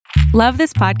Love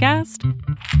this podcast?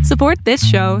 Support this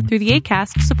show through the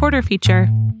Acast supporter feature.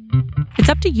 It's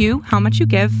up to you how much you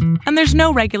give, and there's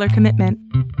no regular commitment.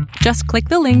 Just click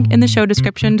the link in the show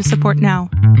description to support now.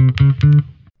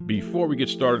 Before we get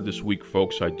started this week,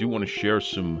 folks, I do want to share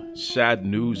some sad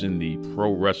news in the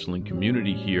pro wrestling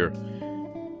community here.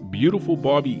 Beautiful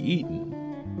Bobby Eaton,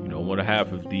 one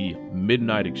half of the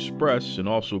Midnight Express and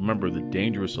also a member of the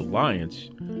Dangerous Alliance.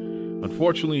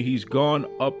 Unfortunately, he's gone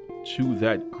up to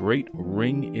that great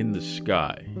ring in the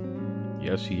sky.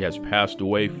 Yes, he has passed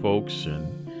away, folks,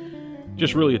 and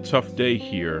just really a tough day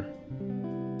here.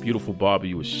 Beautiful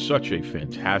Bobby was such a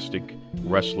fantastic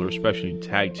wrestler, especially in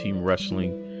tag team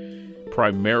wrestling.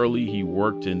 Primarily, he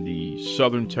worked in the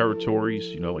Southern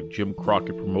Territories, like Jim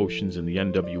Crockett Promotions and the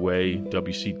NWA,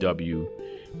 WCW.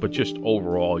 But just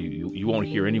overall, you won't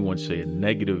hear anyone say a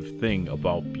negative thing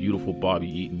about beautiful Bobby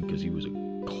Eaton because he was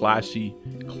a classy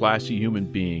human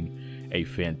being, a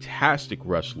fantastic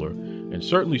wrestler, and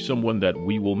certainly someone that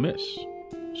we will miss.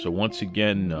 So once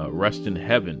again, rest in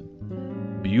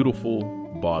heaven, beautiful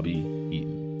Bobby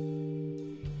Eaton.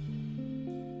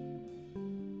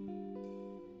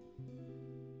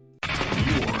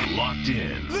 You're locked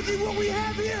in. Look at what we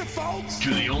have here, folks.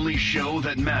 To the only show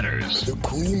that matters. The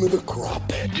cream of the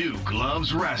crop. Duke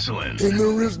Loves Wrestling. And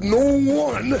there is no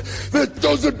one that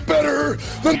does it better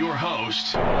than your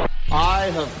host.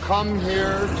 I have come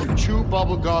here to chew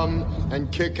bubblegum and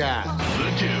kick ass.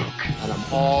 The Duke. And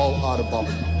I'm all out of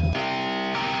bubblegum.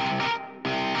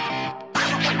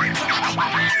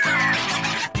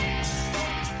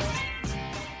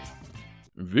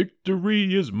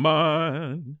 Victory is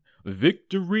mine.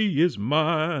 Victory is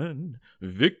mine.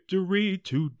 Victory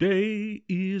today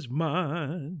is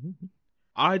mine.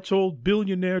 I told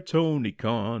billionaire Tony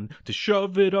Khan to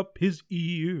shove it up his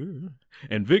ear,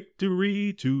 and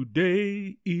victory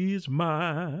today is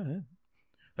mine.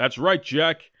 That's right,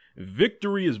 Jack.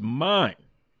 Victory is mine.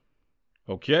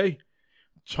 Okay?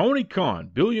 Tony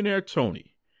Khan, billionaire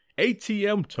Tony,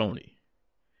 ATM Tony,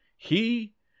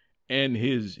 he and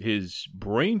his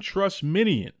brain trust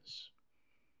minions,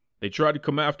 they tried to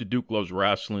come after Duke Loves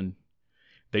Wrestling.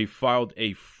 They filed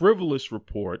a frivolous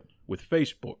report with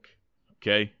Facebook.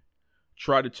 Okay?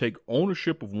 Tried to take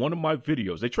ownership of one of my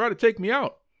videos. They tried to take me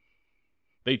out.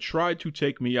 They tried to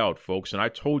take me out, folks. And I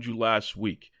told you last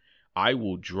week, I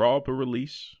will draw up a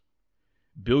release.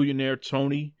 Billionaire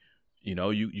Tony,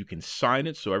 you can sign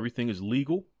it so everything is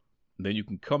legal. And then you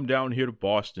can come down here to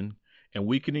Boston and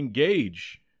we can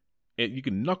engage. And you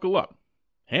can knuckle up,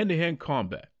 hand-to-hand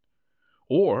combat.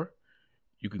 Or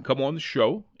you can come on the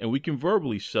show and we can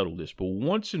verbally settle this. But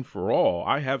once and for all,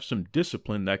 I have some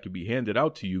discipline that can be handed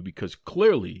out to you because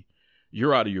clearly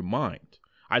you're out of your mind.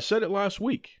 I said it last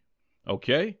week,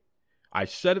 okay? I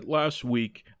said it last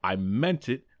week. I meant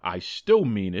it. I still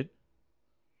mean it.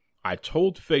 I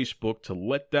told Facebook to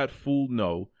let that fool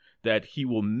know that he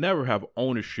will never have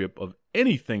ownership of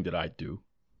anything that I do.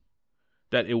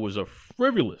 That it was a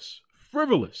frivolous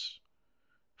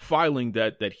filing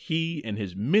that he and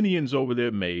his minions over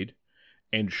there made.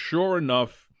 And sure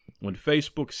enough, when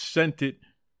Facebook sent it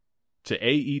to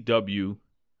AEW,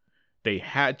 they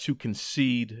had to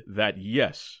concede that,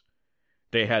 yes,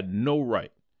 they had no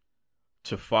right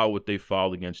to file what they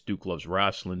filed against Duke Loves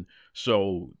Wrestling.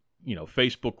 So,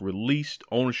 Facebook released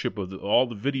ownership of all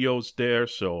the videos there,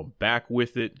 so I'm back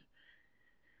with it.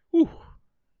 Whew.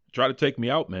 Try to take me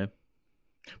out, man.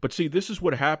 But see, this is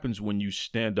what happens when you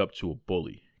stand up to a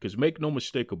bully. Because make no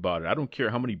mistake about it, I don't care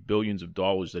how many billions of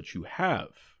dollars that you have,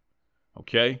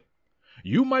 okay?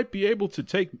 You might be able to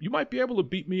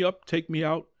beat me up, take me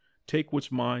out, take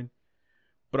what's mine,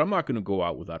 but I'm not going to go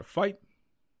out without a fight,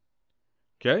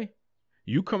 okay?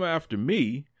 You come after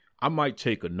me, I might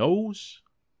take a nose,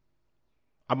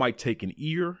 I might take an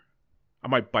ear, I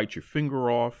might bite your finger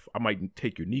off, I might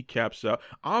take your kneecaps out.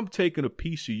 I'm taking a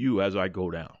piece of you as I go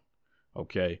down,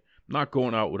 okay? I'm not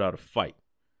going out without a fight.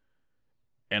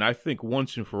 And I think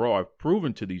once and for all, I've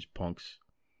proven to these punks,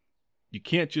 you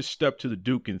can't just step to the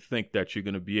Duke and think that you're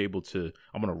going to be able to,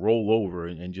 I'm going to roll over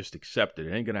and just accept it.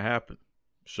 It ain't going to happen.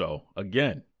 So,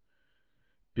 again,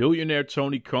 billionaire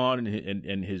Tony Khan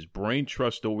and his brain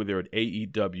trust over there at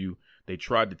AEW, they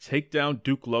tried to take down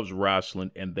Duke Loves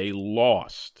Wrestling, and they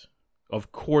lost.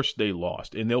 Of course they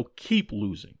lost, and they'll keep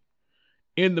losing.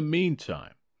 In the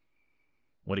meantime,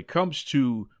 when it comes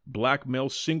to black male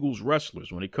singles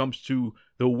wrestlers, when it comes to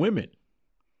the women,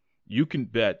 you can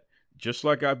bet, just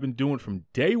like I've been doing from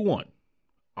day one,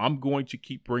 I'm going to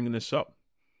keep bringing this up.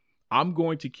 I'm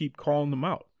going to keep calling them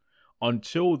out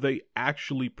until they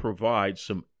actually provide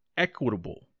some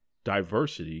equitable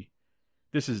diversity.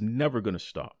 This is never going to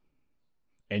stop.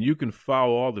 and you can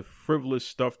follow all the frivolous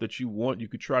stuff that you want. You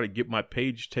could try to get my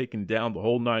page taken down, the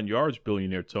whole 9 yards,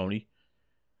 Billionaire Tony.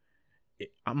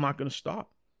 I'm not going to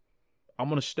stop. I'm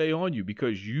going to stay on you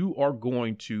because you are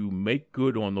going to make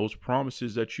good on those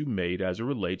promises that you made as it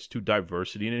relates to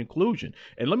diversity and inclusion.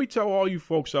 And let me tell all you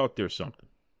folks out there something,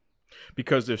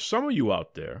 because there's some of you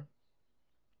out there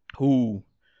who,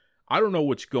 I don't know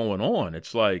what's going on.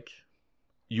 It's like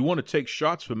you want to take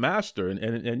shots for Master,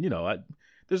 and you know,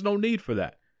 there's no need for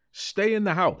that. Stay in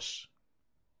the house,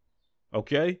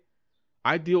 okay?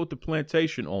 I deal with the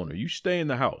plantation owner. You stay in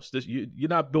the house. You're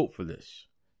not built for this.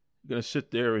 You're going to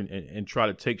sit there and try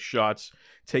to take shots,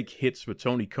 take hits for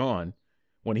Tony Khan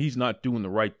when he's not doing the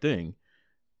right thing.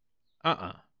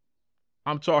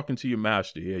 I'm talking to your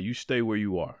master here. You stay where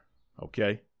you are,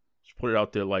 okay? Just put it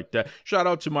out there like that. Shout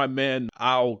out to my man,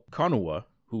 Al Kanawa,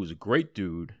 who is a great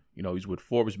dude. You know, he's with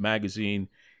Forbes magazine.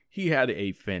 He had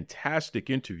a fantastic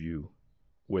interview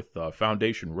with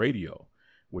Foundation Radio,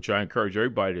 which I encourage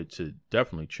everybody to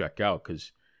definitely check out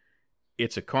because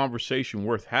it's a conversation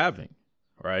worth having,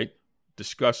 right?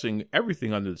 Discussing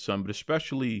everything under the sun, but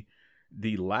especially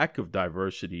the lack of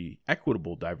diversity,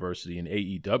 equitable diversity in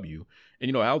AEW. And,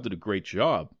 you know, Al did a great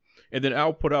job. And then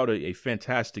Al put out a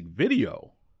fantastic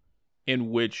video in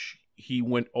which he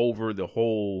went over the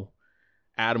whole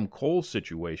Adam Cole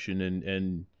situation.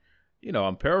 And you know,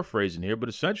 I'm paraphrasing here, but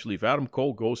essentially if Adam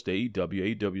Cole goes to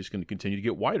AEW is going to continue to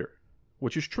get whiter,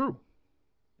 which is true.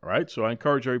 All right, so I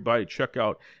encourage everybody to check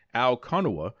out Al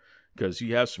Kanawa because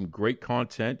he has some great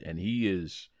content, and he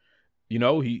is, you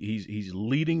know, he's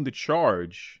leading the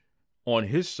charge on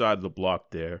his side of the block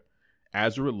there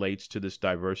as it relates to this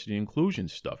diversity and inclusion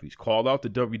stuff. He's called out the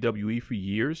WWE for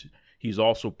years. He's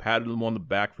also patted them on the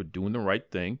back for doing the right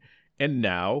thing, and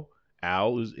now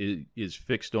Al is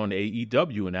fixed on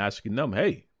AEW and asking them,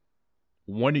 hey,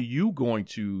 when are you going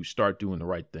to start doing the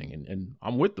right thing? And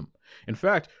I'm with them. In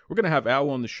fact, we're going to have Al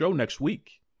on the show next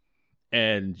week.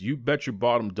 And you bet your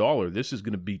bottom dollar this is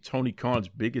going to be Tony Khan's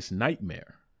biggest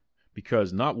nightmare.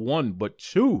 Because not one, but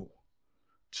two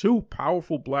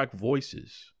powerful black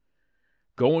voices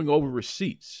going over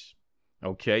receipts,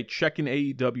 okay, checking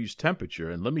AEW's temperature.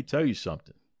 And let me tell you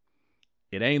something.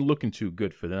 It ain't looking too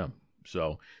good for them.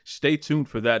 So stay tuned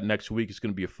for that next week. It's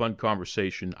going to be a fun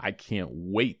conversation. I can't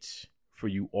wait for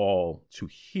you all to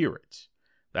hear it.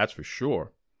 That's for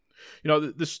sure. You know,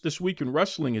 this week in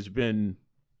wrestling has been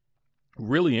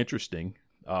really interesting.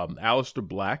 Aleister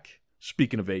Black,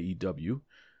 speaking of AEW,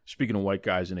 speaking of white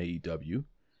guys in AEW,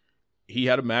 he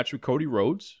had a match with Cody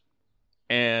Rhodes.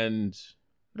 And,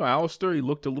 you know, Aleister, he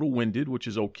looked a little winded, which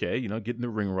is okay, you know, getting the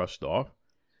ring rust off.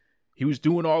 He was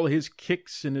doing all of his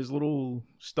kicks and his little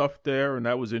stuff there, and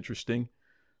that was interesting.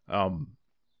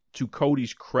 To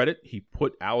Cody's credit, he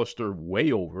put Aleister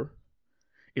way over.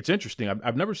 It's interesting.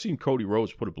 I've never seen Cody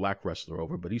Rhodes put a black wrestler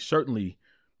over, but he certainly,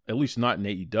 at least not in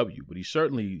AEW, but he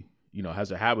certainly, you know,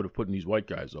 has a habit of putting these white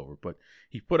guys over. But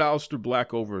he put Aleister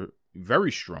Black over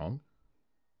very strong,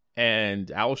 and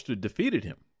Aleister defeated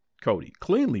him, Cody,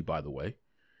 cleanly, by the way,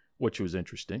 which was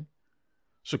interesting.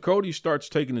 So Cody starts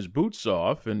taking his boots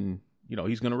off, and, you know,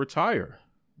 he's going to retire.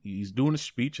 He's doing a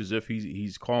speech as if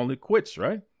he's calling it quits,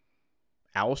 right?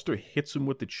 Aleister hits him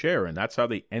with the chair, and that's how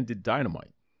they ended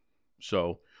Dynamite.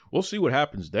 So we'll see what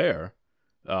happens there.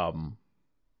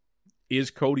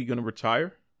 Is Cody going to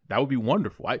retire? That would be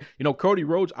wonderful. You know, Cody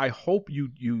Rhodes, I hope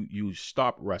you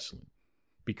stop wrestling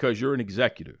because you're an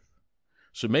executive.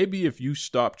 So maybe if you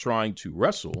stop trying to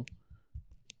wrestle,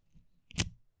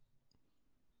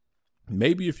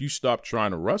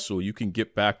 you can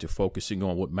get back to focusing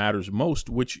on what matters most,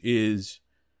 which is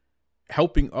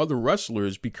helping other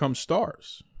wrestlers become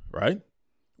stars, right?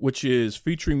 Which is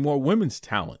featuring more women's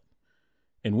talent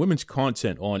and women's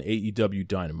content on AEW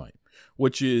Dynamite,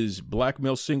 which is black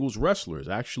male singles wrestlers,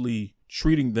 actually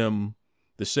treating them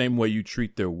the same way you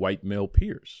treat their white male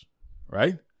peers,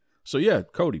 right? So yeah,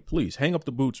 Cody, please hang up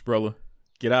the boots, brother.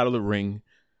 Get out of the ring,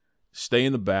 stay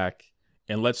in the back,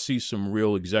 and let's see some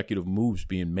real executive moves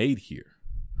being made here.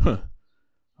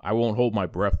 I won't hold my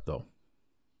breath, though.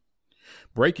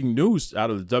 Breaking news out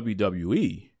of the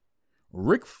WWE,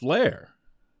 Ric Flair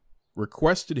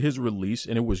requested his release,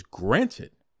 and it was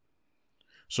granted.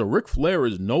 So Ric Flair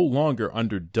is no longer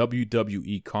under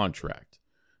WWE contract.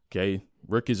 Okay,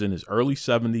 Rick is in his early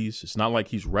 70s. It's not like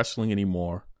he's wrestling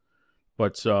anymore.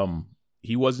 But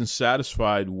he wasn't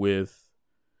satisfied with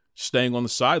staying on the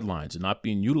sidelines and not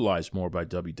being utilized more by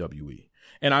WWE.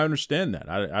 And I understand that.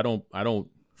 I don't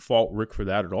fault Rick for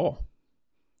that at all.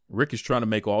 Rick is trying to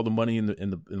make all the money in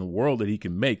the world that he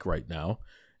can make right now.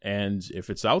 And if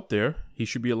it's out there, he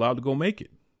should be allowed to go make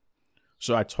it.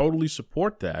 So I totally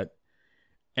support that.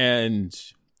 And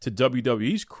to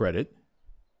WWE's credit,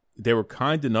 they were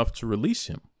kind enough to release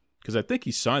him because I think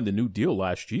he signed the new deal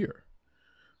last year.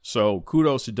 So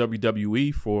kudos to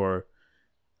WWE for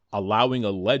allowing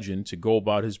a legend to go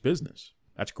about his business.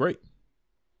 That's great.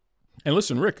 And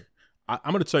listen, Rick,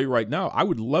 I'm going to tell you right now, I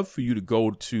would love for you to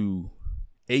go to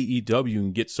AEW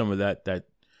and get some of that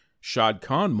Shad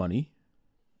Khan money.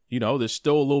 You know, there's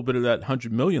still a little bit of that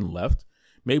 $100 million left.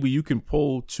 Maybe you can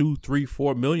pull $2, $3,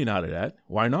 $4 million out of that.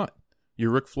 Why not?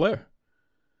 You're Ric Flair.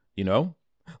 You know,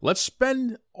 let's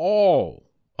spend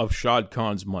all of Shad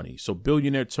Khan's money so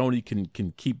billionaire Tony can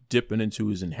keep dipping into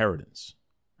his inheritance.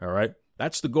 All right?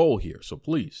 That's the goal here. So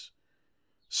please,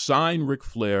 sign Ric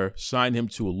Flair, sign him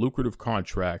to a lucrative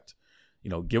contract, you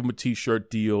know, give him a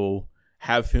T-shirt deal,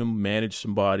 have him manage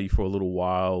somebody for a little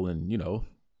while, and, you know,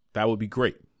 that would be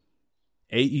great.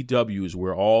 AEW is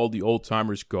where all the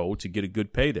old-timers go to get a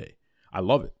good payday. I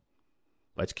love it.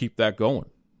 Let's keep that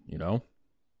going, you know?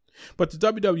 But the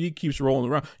WWE keeps rolling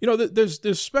around. You know,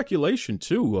 there's speculation,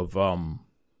 too, of, and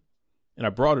I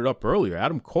brought it up earlier,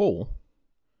 Adam Cole,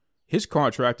 his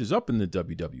contract is up in the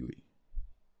WWE.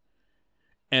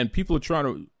 And people are trying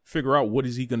to figure out what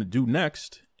is he going to do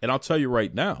next. And I'll tell you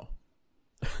right now,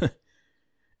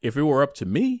 if it were up to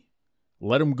me,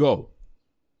 let him go.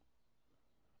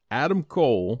 Adam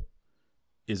Cole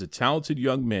is a talented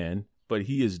young man, but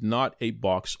he is not a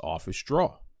box office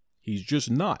draw. He's just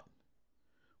not.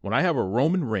 When I have a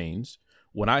Roman Reigns,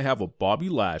 when I have a Bobby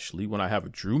Lashley, when I have a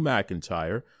Drew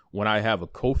McIntyre, when I have a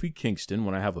Kofi Kingston,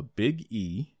 when I have a Big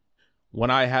E, when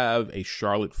I have a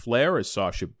Charlotte Flair, a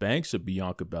Sasha Banks, a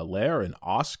Bianca Belair, an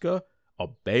Asuka, a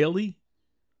Bayley,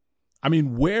 I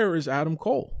mean, where is Adam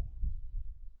Cole?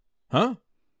 Huh?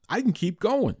 I can keep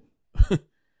going.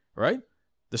 Right?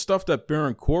 The stuff that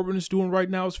Baron Corbin is doing right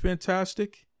now is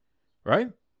fantastic, right?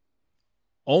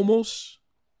 Omos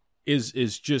is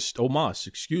just,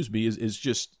 is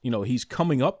just, you know, he's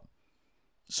coming up.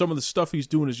 Some of the stuff he's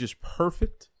doing is just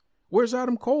perfect. Where's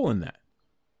Adam Cole in that?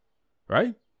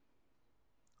 Right?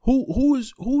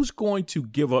 Who's going to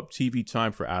give up TV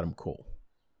time for Adam Cole?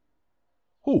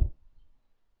 Who?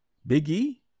 Big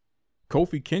E?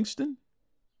 Kofi Kingston?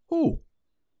 Who?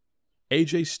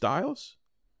 AJ Styles?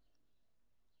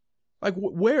 Like,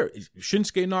 where is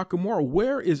Shinsuke Nakamura?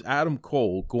 Where is Adam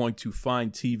Cole going to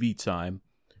find TV time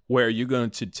where you're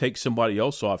going to take somebody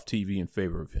else off TV in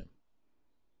favor of him?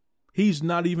 He's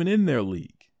not even in their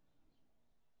league.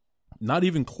 Not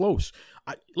even close.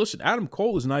 Listen, Adam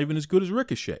Cole is not even as good as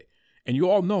Ricochet. And you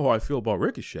all know how I feel about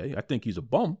Ricochet. I think he's a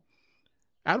bum.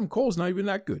 Adam Cole's not even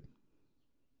that good.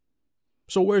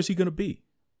 So where's he going to be?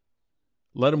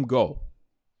 Let him go.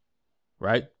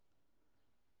 Right?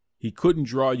 He couldn't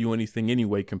draw you anything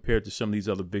anyway compared to some of these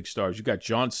other big stars. You got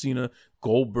John Cena,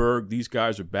 Goldberg. These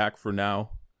guys are back for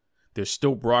now. There's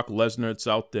still Brock Lesnar that's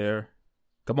out there.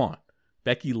 Come on.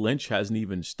 Becky Lynch hasn't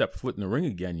even stepped foot in the ring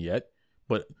again yet,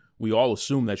 but we all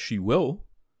assume that she will.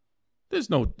 There's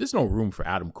no room for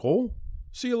Adam Cole.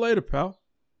 See you later, pal.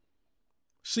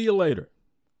 See you later.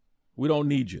 We don't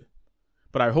need you.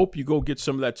 But I hope you go get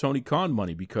some of that Tony Khan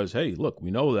money because, hey, look, we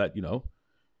know that, you know,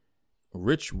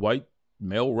 rich white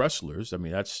male wrestlers, I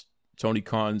mean, that's Tony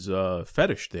Khan's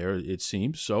fetish there, it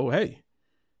seems. So, hey,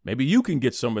 maybe you can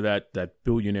get some of that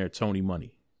billionaire Tony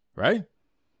money, right?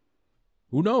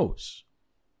 Who knows?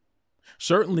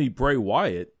 Certainly Bray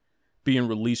Wyatt being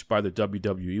released by the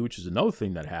WWE, which is another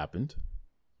thing that happened.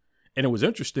 And it was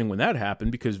interesting when that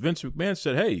happened because Vince McMahon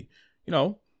said, hey, you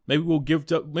know, maybe we'll give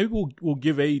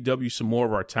AEW some more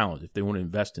of our talent if they want to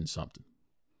invest in something.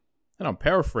 And I'm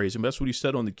paraphrasing, but that's what he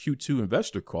said on the Q2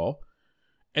 investor call.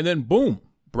 And then, boom,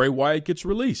 Bray Wyatt gets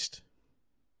released.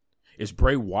 Is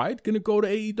Bray Wyatt going to go to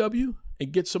AEW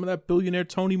and get some of that billionaire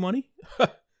Tony money?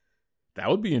 That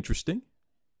would be interesting.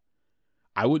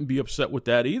 I wouldn't be upset with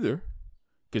that either,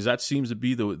 because that seems to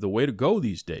be the way to go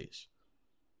these days,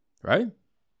 right?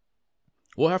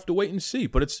 We'll have to wait and see,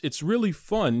 but it's really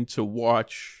fun to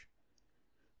watch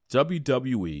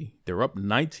WWE. They're up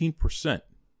 19%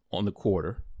 on the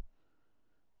quarter.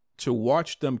 To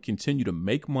watch them continue to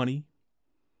make money.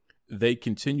 They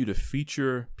continue to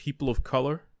feature people of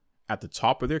color at the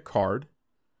top of their card,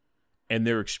 and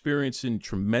they're experiencing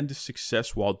tremendous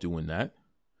success while doing that.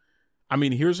 I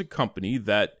mean, here's a company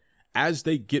that, as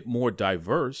they get more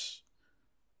diverse,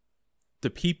 the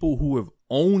people who have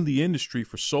owned the industry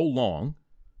for so long,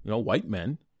 you know, white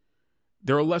men,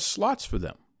 there are less slots for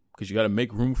them because you got to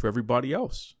make room for everybody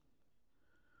else.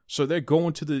 So they're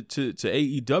going to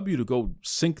AEW to go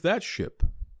sink that ship.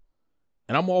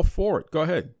 And I'm all for it. Go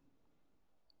ahead.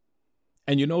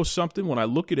 And you know something? When I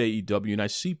look at AEW and I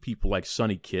see people like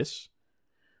Sonny Kiss,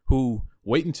 who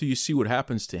Wait until you see what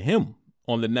happens to him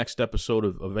on the next episode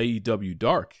of AEW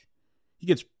Dark.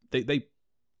 They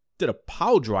did a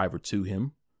pile driver to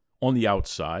him on the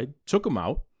outside, took him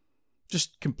out,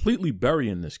 just completely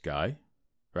burying this guy,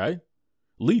 right?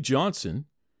 Lee Johnson,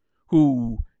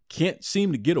 who can't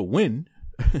seem to get a win,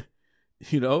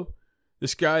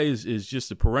 this guy is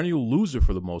just a perennial loser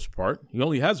for the most part. He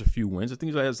only has a few wins. I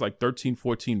think he has like 13,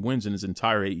 14 wins in his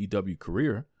entire AEW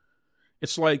career.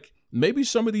 It's like maybe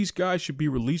some of these guys should be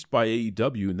released by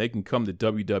AEW and they can come to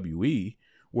WWE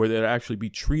where they'll actually be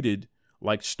treated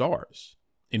like stars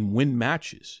and win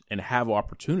matches and have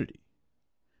opportunity,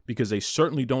 because they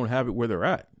certainly don't have it where they're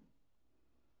at.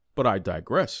 But I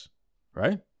digress,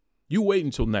 right? You wait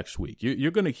until next week.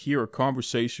 You're going to hear a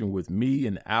conversation with me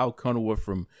and Al Cunowa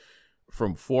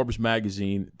from Forbes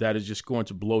magazine that is just going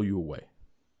to blow you away.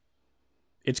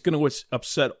 It's going to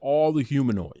upset all the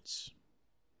humanoids,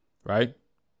 right?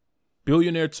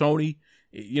 Billionaire Tony,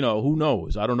 who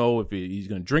knows? I don't know if he's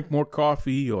going to drink more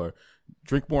coffee or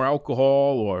drink more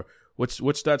alcohol, or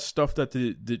what's that stuff that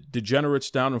the degenerates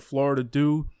down in Florida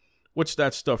do? What's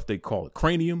that stuff they call it?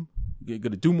 Cranium? You're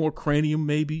going to do more cranium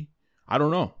maybe? I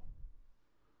don't know.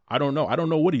 I don't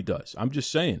know what he does. I'm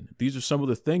just saying, these are some of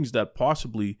the things that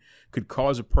possibly could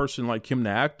cause a person like him to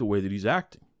act the way that he's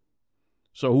acting.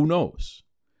 So who knows?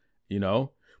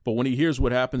 But when he hears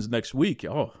what happens next week,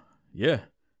 not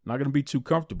going to be too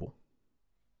comfortable.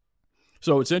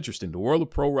 So it's interesting. The world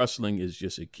of pro wrestling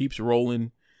it keeps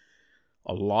rolling.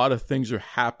 A lot of things are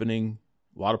happening.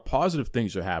 A lot of positive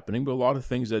things are happening, but a lot of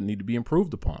things that need to be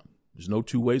improved upon. There's no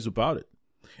two ways about it.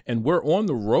 And we're on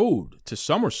the road to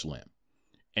SummerSlam.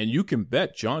 And you can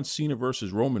bet John Cena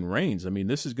versus Roman Reigns. I mean,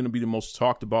 this is going to be the most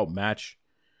talked about match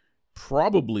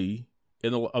probably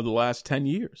of the last 10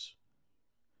 years.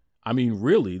 I mean,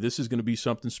 really, this is going to be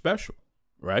something special,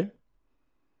 right?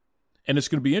 And it's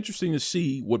going to be interesting to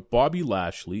see what Bobby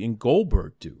Lashley and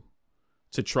Goldberg do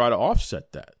to try to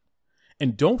offset that.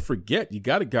 And don't forget, you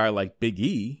got a guy like Big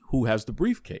E who has the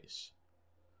briefcase.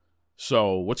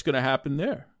 So what's going to happen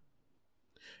there?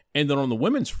 And then on the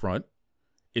women's front,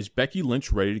 is Becky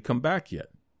Lynch ready to come back yet?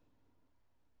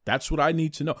 That's what I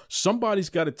need to know. Somebody's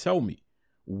got to tell me,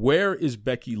 where is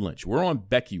Becky Lynch? We're on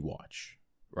Becky Watch,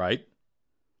 right?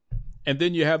 And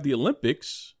then you have the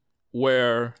Olympics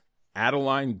where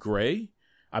Adeline Gray,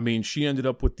 she ended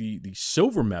up with the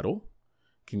silver medal.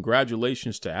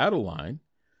 Congratulations to Adeline.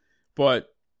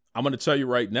 But I'm going to tell you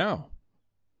right now,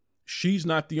 she's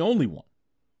not the only one,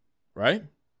 right?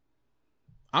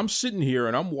 I'm sitting here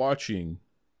and I'm watching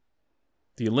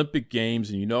the Olympic Games,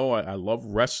 and I love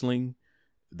wrestling.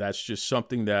 That's just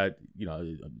something that,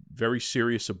 I'm very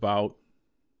serious about.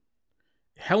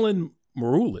 Helen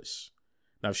Maroulis.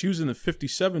 Now, she was in the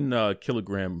 57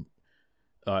 kilogram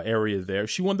area there.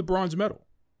 She won the bronze medal,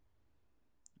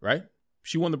 right?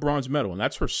 She won the bronze medal, and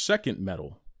that's her second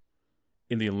medal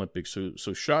in the Olympics.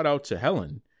 So shout out to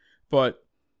Helen. But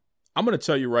I'm going to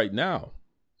tell you right now,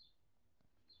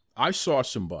 I saw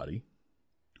somebody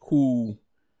who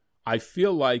I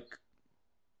feel like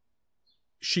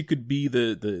she could be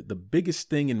the biggest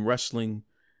thing in wrestling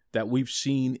that we've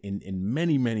seen in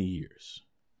many, many years.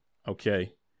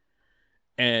 Okay?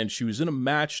 And she was in a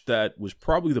match that was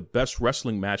probably the best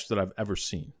wrestling match that I've ever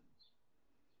seen.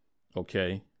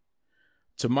 Okay?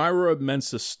 Tamyra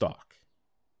Mensah Stock.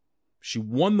 She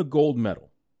won the gold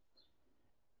medal.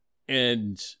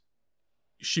 And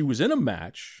she was in a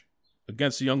match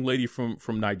against a young lady from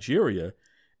Nigeria,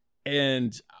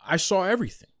 and I saw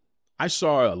everything. I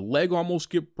saw a leg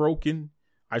almost get broken.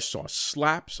 I saw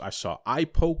slaps. I saw eye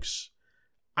pokes.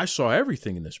 I saw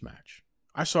everything in this match.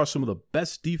 I saw some of the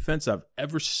best defense I've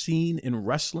ever seen in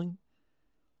wrestling.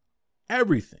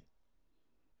 Everything.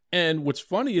 And what's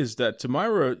funny is that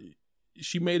Tamyra,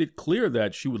 she made it clear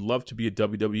that she would love to be a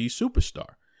WWE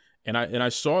superstar. And I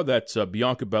saw that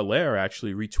Bianca Belair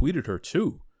actually retweeted her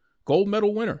too. Gold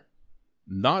medal winner.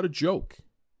 Not a joke.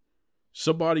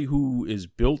 Somebody who is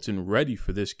built and ready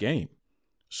for this game.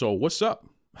 So what's up?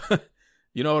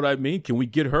 You know what I mean? Can we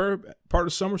get her part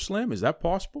of SummerSlam? Is that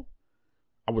possible?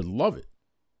 I would love it.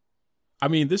 I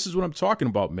mean, this is what I'm talking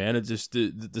about, man. It's just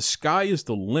the sky is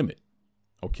the limit,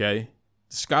 okay?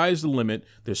 The sky is the limit.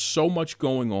 There's so much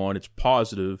going on. It's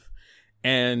positive.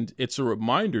 And it's a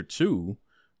reminder, too,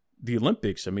 the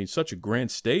Olympics, such a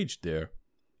grand stage there.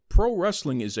 Pro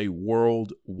wrestling is a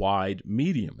worldwide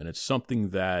medium, and it's something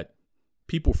that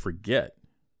people forget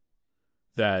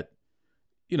that,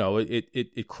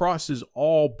 it crosses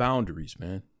all boundaries,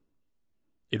 man.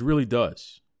 It really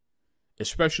does,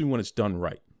 especially when it's done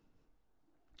right.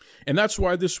 And that's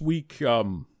why this week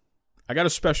I got a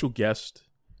special guest.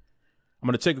 I'm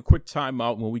going to take a quick time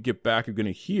out. When we get back, you're going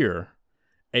to hear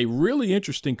a really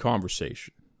interesting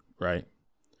conversation, right?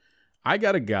 I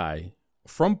got a guy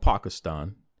from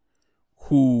Pakistan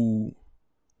who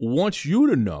wants you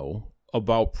to know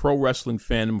about pro wrestling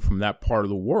fandom from that part of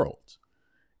the world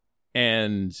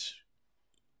and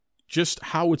just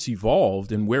how it's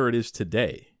evolved and where it is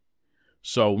today.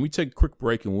 So when we take a quick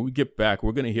break and when we get back,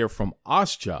 we're going to hear from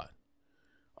Asjad,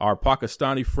 our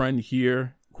Pakistani friend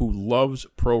here who loves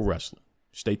pro wrestling.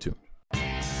 Stay tuned.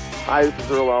 Hi, this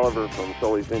is Earl Oliver from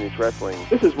Sully Finish Wrestling.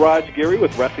 This is Raj Giri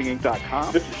with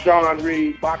WrestlingInc.com. This is Sean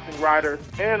Reed, boxing writer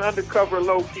and undercover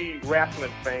low-key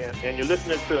wrestling fan, and you're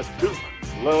listening to Duke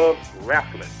Loves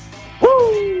Wrestling.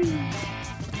 Woo!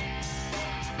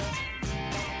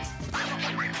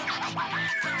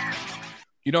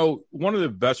 You know, one of the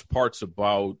best parts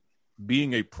about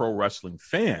being a pro wrestling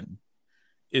fan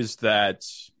is that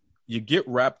you get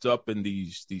wrapped up in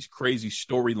these crazy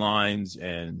storylines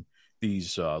and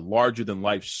these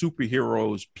larger-than-life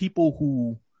superheroes, people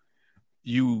who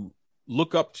you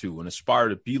look up to and aspire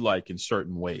to be like in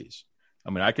certain ways. I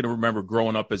mean, I can remember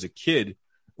growing up as a kid,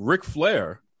 Ric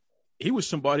Flair, he was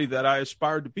somebody that I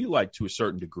aspired to be like to a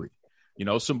certain degree. You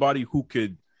know, somebody who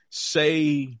could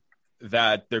say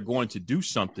that they're going to do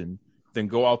something, then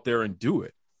go out there and do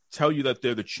it. Tell you that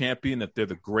they're the champion, that they're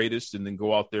the greatest, and then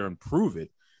go out there and prove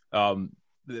it.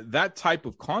 That type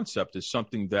of concept is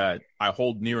something that I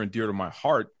hold near and dear to my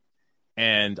heart,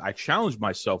 and I challenge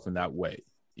myself in that way.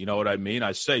 You know what I mean?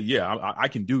 I say, yeah, I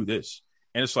can do this.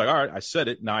 And it's like, all right, I said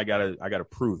it. Now I gotta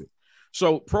prove it.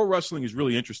 So pro wrestling is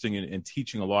really interesting in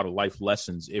teaching a lot of life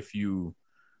lessons if you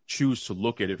choose to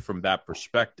look at it from that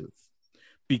perspective.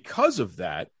 Because of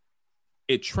that,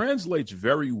 it translates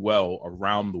very well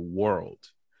around the world.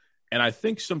 And I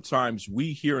think sometimes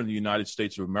we here in the United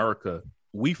States of America,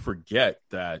 we forget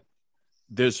that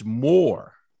there's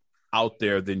more out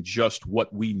there than just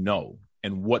what we know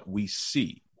and what we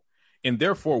see, and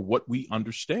therefore what we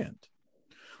understand.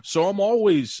 So I'm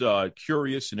always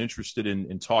curious and interested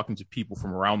in talking to people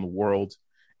from around the world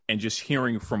and just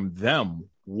hearing from them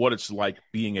what it's like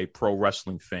being a pro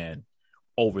wrestling fan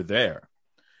over there.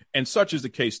 And such is the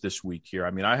case this week here.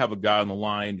 I mean, I have a guy on the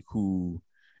line who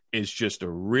is just a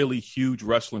really huge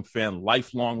wrestling fan,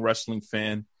 lifelong wrestling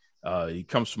fan. He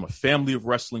comes from a family of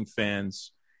wrestling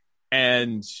fans,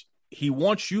 and he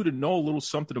wants you to know a little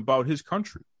something about his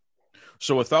country.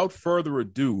 So without further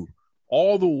ado,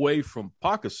 all the way from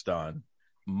Pakistan,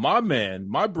 my man,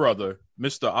 my brother,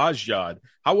 Mr. Asjad.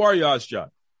 How are you,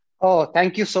 Asjad? Oh,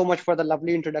 thank you so much for the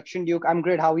lovely introduction, Duke. I'm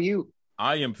great. How are you?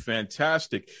 I am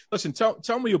fantastic. Listen,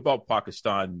 tell me about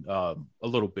Pakistan a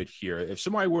little bit here. If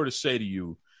somebody were to say to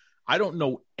you, I don't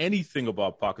know anything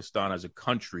about Pakistan as a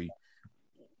country,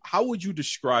 how would you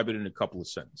describe it in a couple of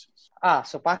sentences?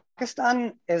 So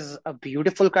Pakistan is a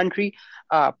beautiful country.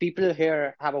 People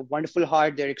here have a wonderful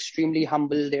heart. They're extremely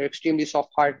humble. They're extremely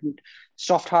soft-hearted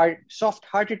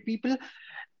people.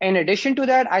 In addition to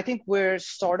that, I think we're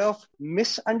sort of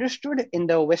misunderstood in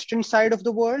the Western side of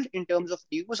the world in terms of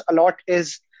news. A lot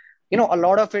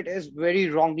of it is very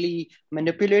wrongly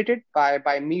manipulated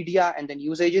by media and the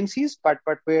news agencies. But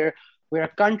we're a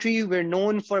country. We're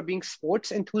known for being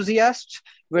sports enthusiasts.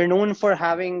 We're known for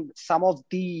having some of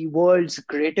the world's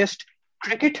greatest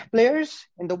cricket players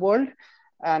in the world,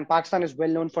 and Pakistan is well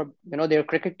known for their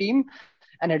cricket team.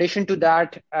 In addition to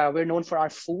that, we're known for our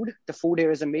food. The food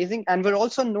here is amazing. And we're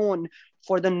also known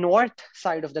for the north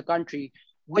side of the country,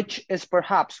 which is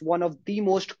perhaps one of the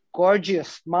most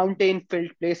gorgeous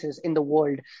mountain-filled places in the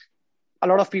world. A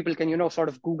lot of people can, sort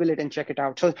of Google it and check it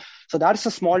out. So that's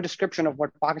a small description of what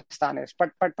Pakistan is.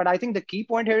 But I think the key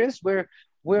point here is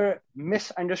we're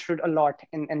misunderstood a lot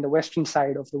in the Western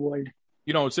side of the world.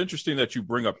 You know, it's interesting that you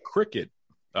bring up cricket.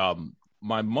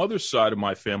 My mother's side of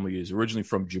my family is originally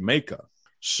from Jamaica.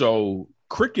 So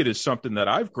cricket is something that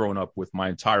I've grown up with my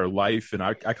entire life. And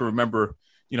I can remember,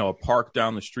 a park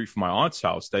down the street from my aunt's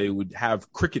house, they would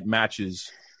have cricket matches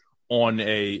on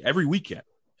every weekend.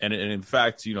 And in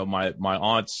fact, my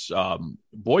aunt's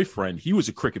boyfriend, he was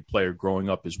a cricket player growing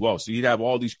up as well. So he'd have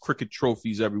all these cricket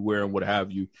trophies everywhere and what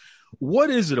have you.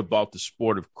 What is it about the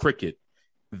sport of cricket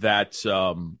that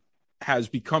has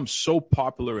become so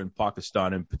popular in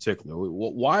Pakistan in particular?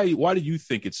 Why do you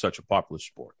think it's such a popular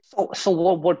sport? So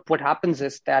what happens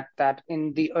is that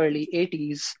in the early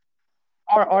 80s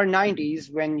or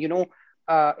 90s, when,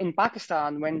 in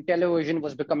Pakistan, when television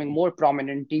was becoming more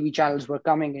prominent, TV channels were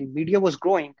coming and media was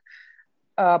growing,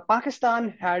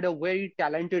 Pakistan had a very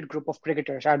talented group of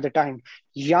cricketers at the time.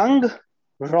 Young,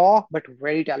 raw, but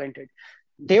very talented.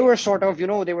 They were sort of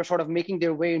making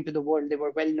their way into the world. They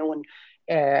were well known.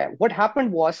 What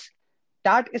happened was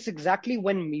that is exactly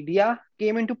when media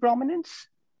came into prominence.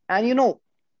 And,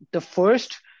 the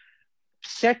first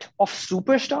set of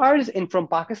superstars from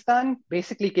Pakistan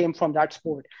basically came from that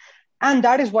sport. And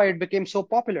that is why it became so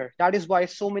popular. That is why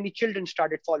so many children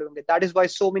started following it. That is why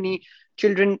so many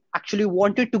children actually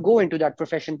wanted to go into that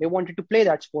profession. They wanted to play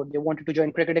that sport. They wanted to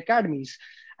join cricket academies.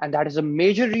 And that is a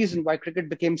major reason why cricket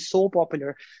became so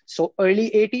popular. So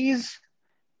early 80s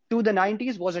to the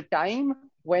 90s was a time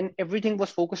when everything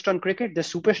was focused on cricket. The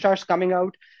superstars coming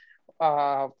out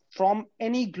from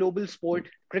any global sport,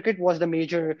 cricket was the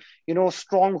major,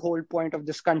 stronghold point of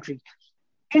this country.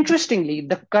 Interestingly,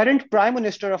 the current Prime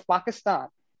Minister of Pakistan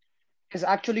is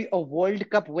actually a World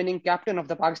Cup winning captain of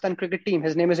the Pakistan cricket team.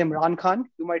 His name is Imran Khan.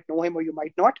 You might know him or you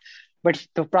might not. But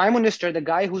the Prime Minister, the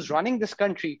guy who's running this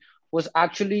country, was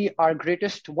actually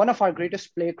one of our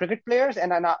greatest cricket players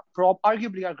and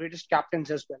arguably our greatest captains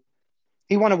as well.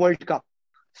 He won a World Cup.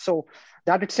 So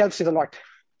that itself says a lot.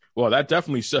 Well, that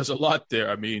definitely says a lot there.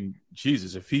 I mean,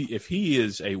 Jesus, if he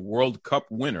is a World Cup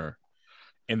winner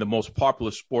in the most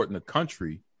popular sport in the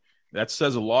country, that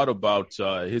says a lot about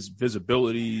his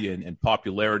visibility and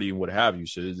popularity and what have you.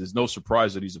 So there's no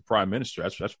surprise that he's the prime minister.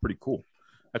 That's pretty cool.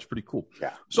 That's pretty cool.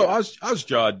 Yeah. So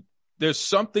Asjad, there's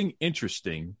something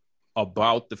interesting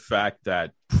about the fact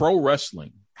that pro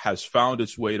wrestling has found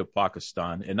its way to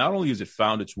Pakistan. And not only has it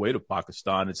found its way to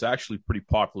Pakistan, it's actually pretty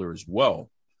popular as well.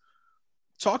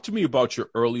 Talk to me about your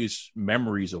earliest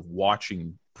memories of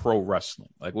watching pro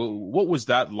wrestling. Like, what was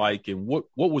that like, and what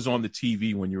was on the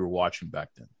TV when you were watching back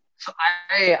then? So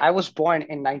I was born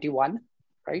in 91,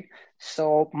 right?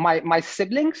 So my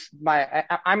siblings,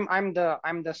 I'm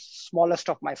the smallest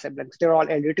of my siblings. They're all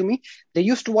elder to me. They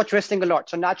used to watch wrestling a lot,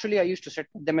 so naturally I used to sit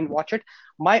with them and watch it.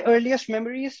 My earliest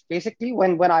memories, basically,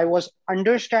 when I was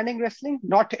understanding wrestling,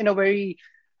 not in a very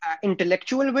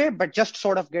intellectual way, but just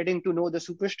sort of getting to know the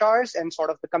superstars and sort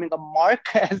of becoming a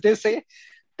mark, as they say.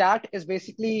 That is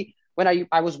basically when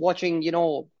I was watching,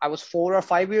 I was 4 or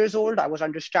 5 years old. I was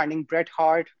understanding Bret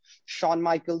Hart, Shawn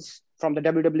Michaels from the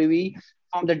WWE.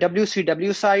 On the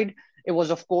WCW side, it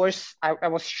was, of course, I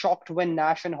was shocked when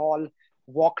Nash and Hall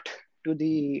walked to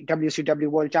the WCW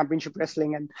World Championship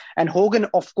Wrestling. And Hogan,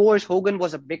 of course, Hogan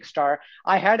was a big star.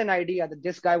 I had an idea that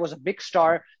this guy was a big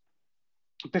star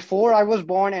before I was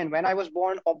born, and when I was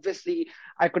born, obviously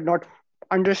I could not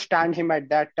understand him at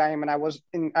that time, and I was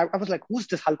like, who's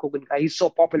this Hulk Hogan guy? He's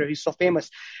so popular, he's so famous.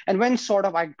 And when sort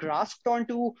of I grasped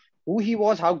onto who he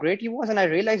was, how great he was, and I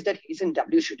realized that he's in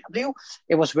WCW,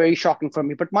 it was very shocking for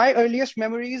me. But my earliest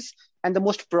memories and the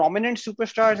most prominent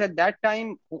superstars at that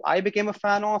time who I became a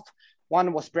fan of,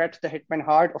 one was Bret the Hitman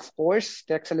Hart, of course,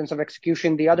 the excellence of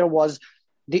execution. The other was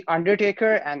The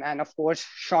Undertaker, and of course,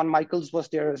 Shawn Michaels was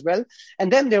there as well.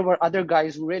 And then there were other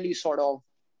guys who really sort of,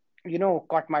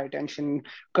 caught my attention.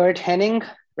 Curt Hennig,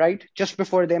 right? Just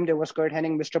before them, there was Curt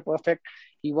Hennig, Mr. Perfect.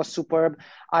 He was superb.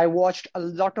 I watched a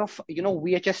lot of,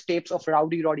 VHS tapes of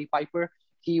Rowdy Roddy Piper.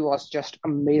 He was just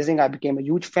amazing. I became a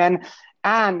huge fan.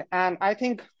 And I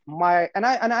think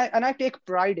I take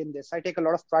pride in this. I take a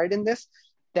lot of pride in this,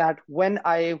 that when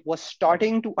I was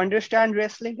starting to understand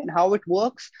wrestling and how it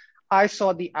works, I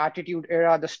saw the Attitude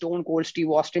Era, the Stone Cold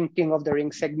Steve Austin King of the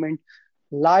Ring segment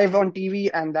live on TV,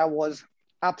 and that was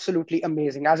absolutely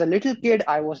amazing. As a little kid,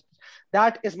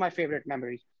 that is my favorite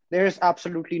memory. There is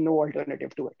absolutely no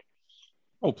alternative to it.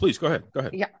 Oh, please, go ahead.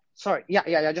 Yeah, sorry.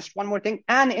 Yeah. Just one more thing.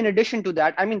 And in addition to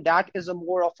that, I mean, that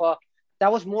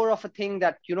was more of a thing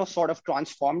that, sort of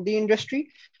transformed the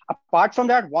industry. Apart from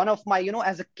that, one of my,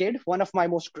 as a kid, one of my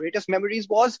most greatest memories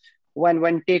was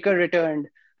when Taker returned,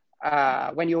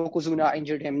 when Yokozuna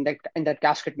injured him in that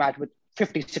casket match with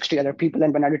 50, 60 other people,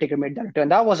 and when Undertaker made that return.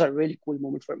 That was a really cool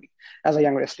moment for me as a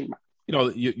young wrestling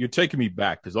man. You're taking me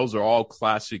back, because those are all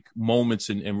classic moments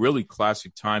and really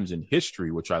classic times in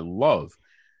history, which I love.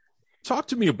 Talk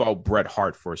to me about Bret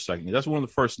Hart for a second. That's one of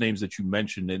the first names that you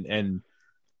mentioned. And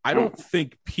I don't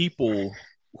think people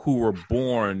who were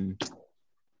born,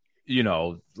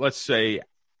 let's say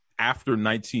after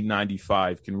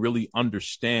 1995 can really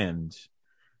understand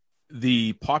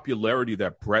the popularity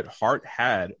that Bret Hart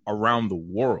had around the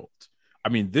world. I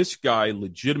mean, this guy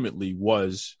legitimately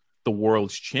was the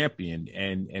world's champion,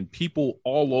 and people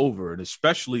all over, and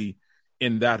especially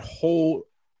in that whole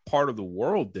part of the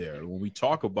world there, when we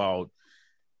talk about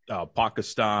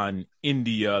Pakistan,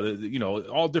 India,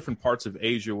 all different parts of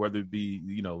Asia, whether it be,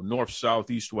 north, south,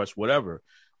 east, west, whatever.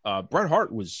 Bret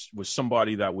Hart was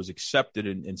somebody that was accepted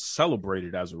and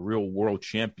celebrated as a real world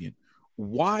champion.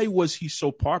 Why was he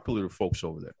so popular to folks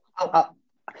over there?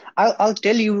 I'll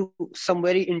tell you some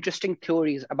very interesting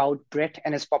theories about Bret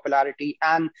and his popularity.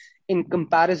 And in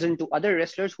comparison to other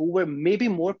wrestlers who were maybe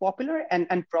more popular,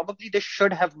 and probably they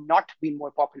should have not been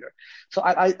more popular. So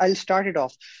I'll start it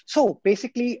off. So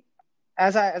basically,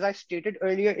 as I stated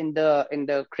earlier in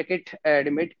the cricket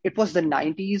remit, it was the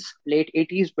 90s, late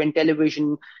 80s when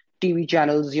television, TV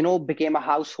channels, became a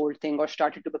household thing or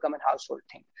started to become a household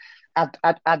thing.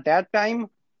 At that time,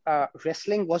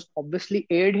 wrestling was obviously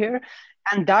aired here,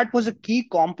 and that was a key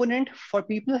component for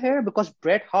people here because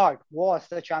Bret Hart was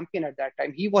the champion at that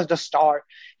time. He was the star.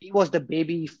 He was the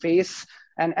baby face.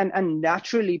 And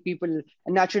naturally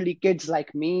kids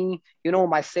like me,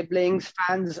 my siblings,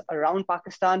 fans around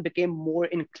Pakistan became more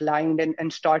inclined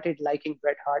and started liking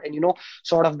Bret Hart and,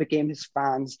 sort of became his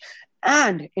fans.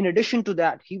 And in addition to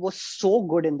that, he was so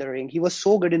good in the ring.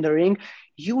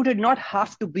 You did not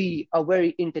have to be a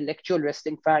very intellectual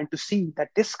wrestling fan to see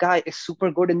that this guy is super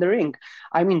good in the ring.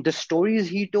 I mean, the stories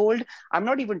he told, I'm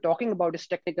not even talking about his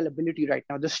technical ability right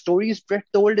now. The stories Bret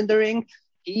told in the ring,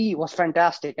 he was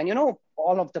fantastic. And,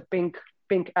 all of the pink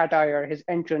attire, his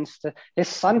entrance, his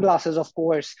sunglasses, of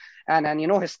course, and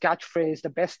his catchphrase, the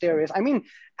best there is. I mean,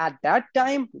 at that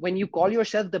time, when you call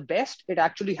yourself the best, it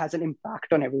actually has an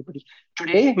impact on everybody.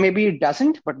 Today, maybe it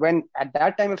doesn't, but when at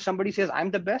that time, if somebody says,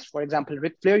 I'm the best, for example,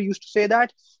 Ric Flair used to say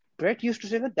that, Bret used to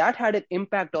say that had an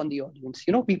impact on the audience.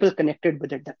 People connected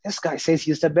with it. That this guy says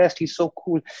he's the best. He's so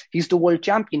cool. He's the world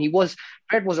champion.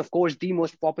 Bret was, of course, the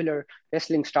most popular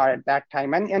wrestling star at that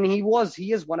time. And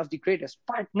he is one of the greatest.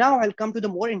 But now I'll come to the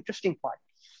more interesting part.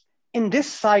 In this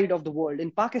side of the world, in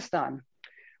Pakistan,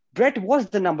 Bret was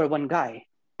the number one guy.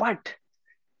 But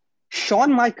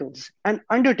Shawn Michaels and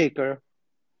Undertaker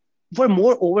were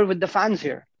more over with the fans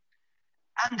here.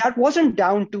 And that wasn't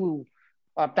down to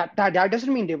that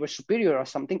doesn't mean they were superior or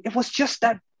something. It was just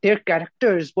that their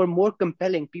characters were more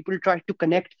compelling. People tried to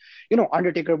connect.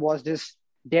 Undertaker was this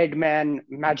dead man,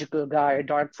 magical guy,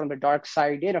 dark from the dark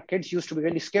side. Kids used to be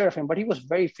really scared of him, but he was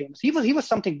very famous. He was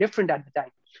something different at the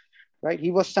time, right?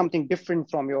 He was something different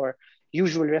from your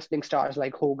usual wrestling stars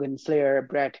like Hogan, Flair,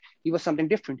 Bret. He was something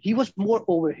different. He was more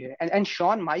over here. And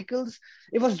Shawn Michaels,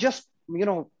 it was just,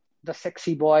 the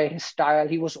sexy boy, his style.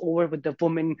 He was over with the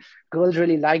women. Girls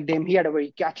really liked him. He had a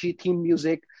very catchy theme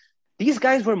music. These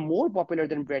guys were more popular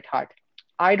than Bret Hart.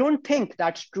 I don't think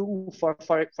that's true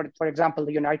for example,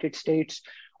 the United States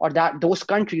or those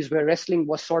countries where wrestling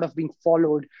was sort of being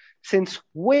followed since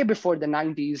way before the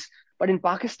 90s. But in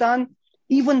Pakistan,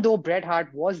 even though Bret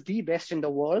Hart was the best in the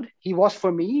world, he was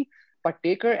for me, but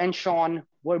Taker and Shawn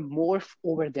were more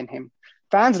over than him.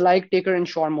 Fans like Taker and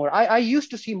Shawn more. I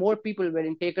used to see more people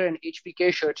wearing Taker and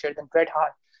HBK shirts here than Bret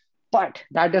Hart. But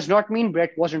that does not mean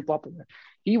Bret wasn't popular.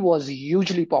 He was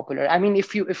hugely popular. I mean,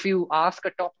 if you ask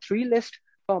a top 3 list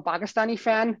from a Pakistani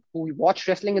fan who watched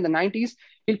wrestling in the 90s,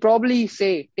 he'll probably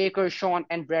say Taker, Shawn,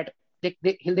 and Bret.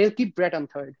 They'll keep Bret on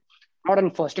third, not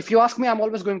on first. If you ask me, I'm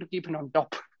always going to keep him on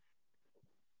top.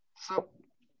 So,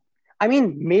 I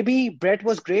mean, maybe Bret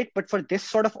was great, but for this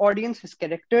sort of audience, his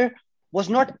character was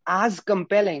not as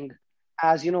compelling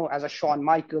as, as a Shawn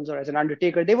Michaels or as an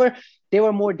Undertaker. They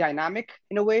were more dynamic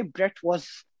in a way. Bret was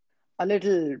a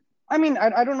little, I mean,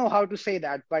 I don't know how to say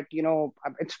that, but,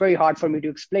 it's very hard for me to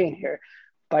explain here.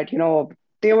 But,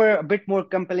 they were a bit more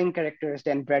compelling characters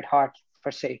than Bret Hart,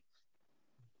 per se.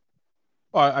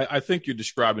 Well, I think you're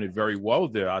describing it very well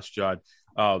there, Asjad.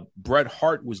 Bret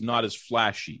Hart was not as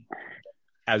flashy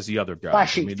as the other guys.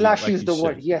 Flashy like is the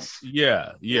word, yes.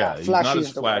 Yeah. He's not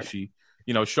as flashy.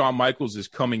 Shawn Michaels is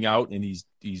coming out and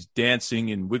he's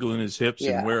dancing and wiggling his hips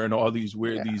and wearing all these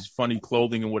these funny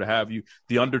clothing and what have you.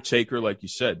 The Undertaker, like you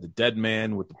said, the dead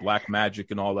man with the black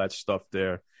magic and all that stuff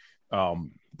there.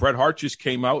 Bret Hart just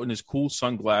came out in his cool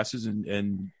sunglasses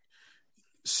and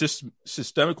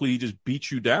systemically he just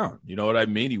beat you down. You know what I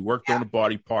mean? He worked on a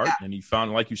body part and he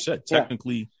found, like you said,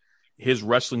 technically his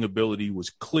wrestling ability was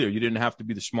clear. You didn't have to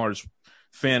be the smartest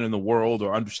fan in the world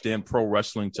or understand pro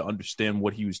wrestling to understand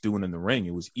what he was doing in the ring.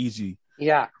 It was easy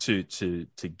to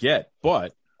get,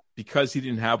 but because he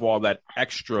didn't have all that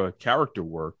extra character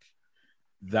work,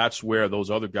 that's where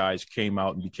those other guys came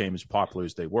out and became as popular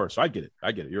as they were. So I get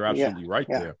it. You're absolutely right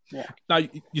there. Yeah. Now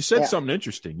you said something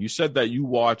interesting. You said that you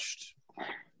watched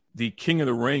the King of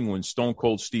the Ring when Stone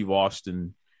Cold Steve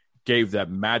Austin gave that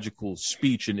magical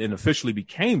speech and officially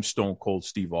became Stone Cold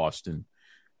Steve Austin.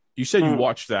 You said you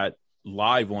watched that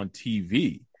live on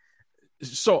TV.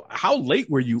 So how late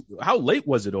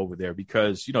was it over there?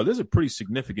 Because, there's a pretty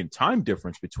significant time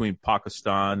difference between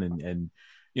Pakistan and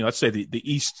let's say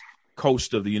the East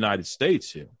Coast of the United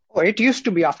States here. Oh, it used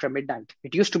to be after midnight.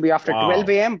 It used to be after 12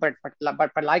 a.m. But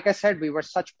like I said, we were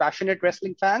such passionate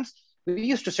wrestling fans. We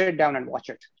used to sit down and watch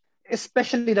it,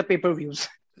 especially the pay-per-views.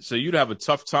 So you'd have a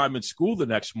tough time in school the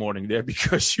next morning there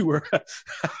because you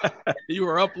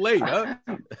were up late, huh?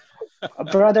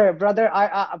 brother,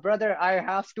 I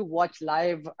have to watch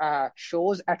live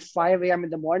shows at 5 a.m. in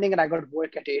the morning, and I got to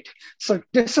work at 8. So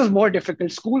this is more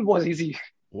difficult. School was easy.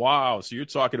 Wow. So you're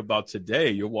talking about today.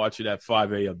 You're watching at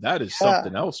 5 a.m. That is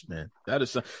something else, man. That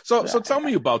is so tell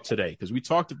me about today, because we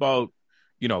talked about,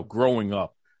 growing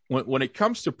up. When it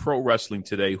comes to pro wrestling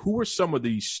today, who are some of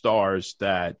these stars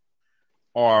that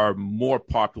are more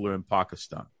popular in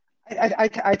Pakistan?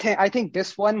 I think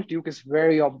this one, Duke, is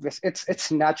very obvious. It's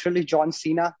naturally John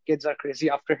Cena. Kids are crazy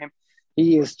after him.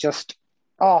 He is just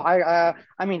I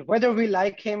mean, whether we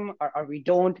like him or we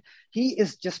don't, he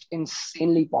is just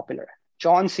insanely popular.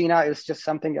 John Cena is just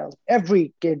something else.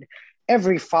 Every kid,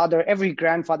 every father, every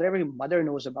grandfather, every mother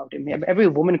knows about him. Every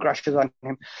woman crushes on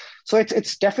him. So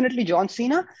it's definitely John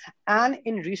Cena. And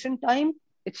in recent time,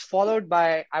 it's followed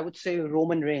by, I would say,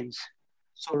 Roman Reigns.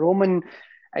 So Roman,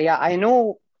 I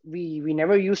know we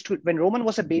never used to, when Roman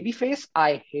was a babyface,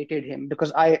 I hated him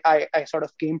because I sort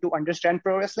of came to understand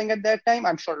pro wrestling at that time.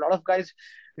 I'm sure a lot of guys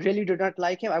really did not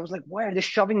like him. I was like, why are they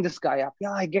shoving this guy up?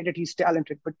 Yeah, I get it. He's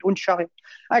talented, but don't shove him.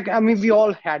 I mean, we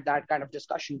all had that kind of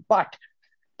discussion. But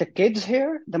the kids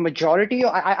here, the majority,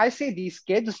 I say these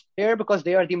kids here because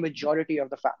they are the majority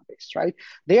of the fan base, right?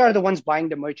 They are the ones buying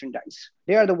the merchandise.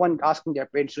 They are the ones asking their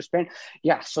parents to spend.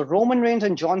 Yeah, so Roman Reigns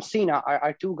and John Cena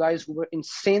are two guys who were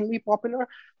insanely popular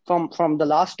from the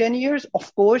last 10 years.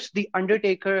 Of course, The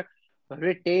Undertaker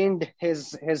retained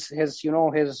his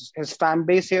fan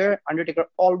base here. Undertaker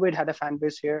always had a fan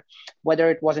base here, whether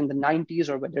it was in the 90s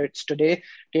or whether it's today.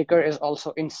 Taker is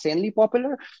also insanely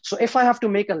popular. So if I have to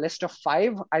make a list of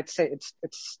 5, I'd say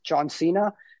it's John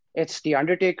Cena, it's The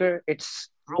Undertaker, it's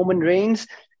Roman Reigns,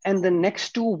 and the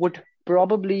next 2 would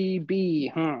probably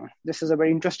be, this is a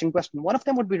very interesting question. One of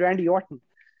them would be Randy Orton,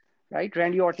 right?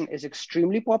 Randy Orton is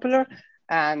extremely popular,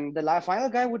 and the final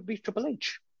guy would be Triple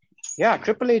H. Yeah,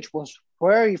 Triple H was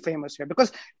very famous here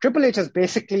because Triple H has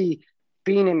basically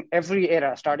been in every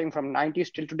era, starting from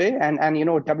 90s till today. And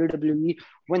WWE,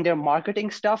 when they're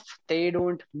marketing stuff, they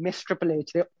don't miss Triple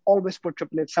H. They always put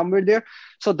Triple H somewhere there.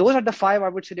 So those are the 5, I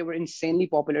would say they were insanely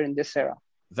popular in this era.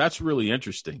 That's really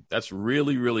interesting. That's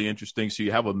really, really interesting. So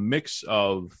you have a mix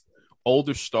of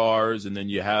older stars, and then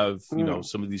you have,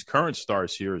 some of these current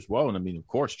stars here as well. And I mean, of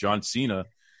course, John Cena,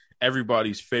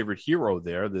 everybody's favorite hero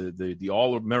there, the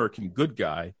all-American good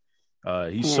guy.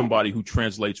 He's somebody who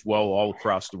translates well all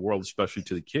across the world, especially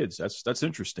to the kids. That's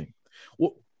interesting.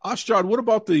 Well, Asjad, what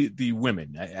about the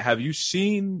women? Have you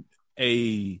seen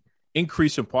a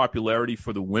increase in popularity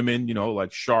for the women,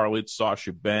 like Charlotte,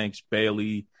 Sasha Banks,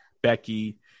 Bayley,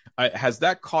 Becky? Has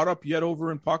that caught up yet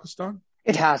over in Pakistan?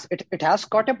 It has. It has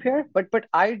caught up here, but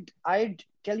I'd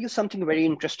tell you something very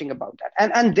interesting about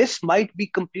that. And this might be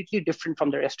completely different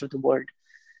from the rest of the world.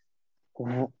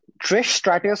 Trish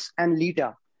Stratus and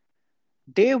Lita,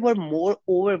 they were more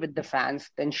over with the fans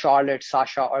than Charlotte,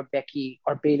 Sasha, or Becky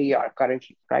or Bayley are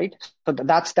currently, right? So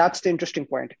that's the interesting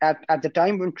point. At the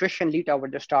time when Trish and Lita were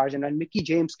the stars, and when Mickie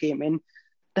James came in,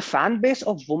 the fan base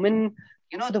of women,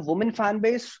 the women fan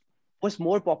base was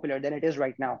more popular than it is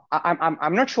right now.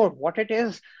 I'm not sure what it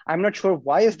is. I'm not sure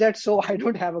why is that so. I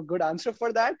don't have a good answer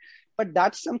for that. But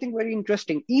that's something very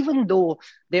interesting. Even though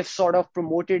they've sort of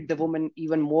promoted the women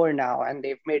even more now, and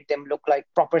they've made them look like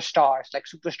proper stars, like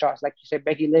superstars, like you say,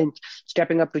 Becky Lynch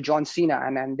stepping up to John Cena,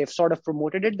 and they've sort of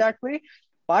promoted it that way.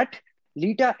 But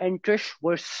Lita and Trish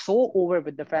were so over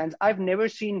with the fans. I've never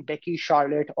seen Becky,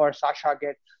 Charlotte, or Sasha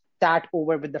get that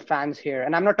over with the fans here.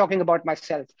 And I'm not talking about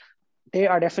myself. They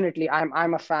are definitely,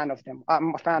 I'm a fan of them.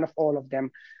 I'm a fan of all of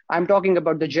them. I'm talking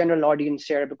about the general audience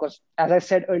here because, as I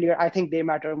said earlier, I think they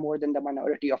matter more than the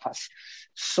minority of us.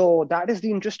 So that is the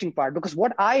interesting part, because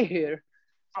what I hear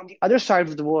from the other side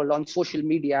of the world on social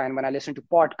media and when I listen to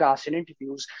podcasts and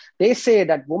interviews, they say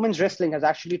that women's wrestling has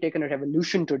actually taken a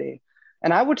revolution today.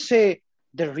 And I would say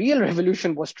the real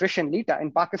revolution was Trish and Lita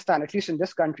in Pakistan, at least in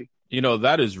this country.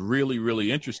 That is really,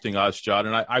 really interesting, Asjad.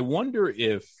 And I wonder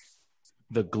if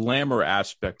the glamour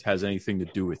aspect has anything to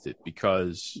do with it,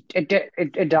 because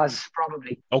it does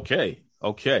probably.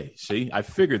 Okay. See, I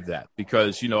figured that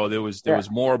because, there was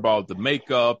more about the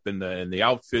makeup and the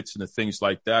outfits and the things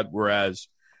like that. Whereas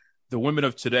the women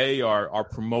of today are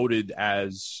promoted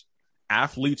as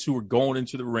athletes who are going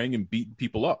into the ring and beating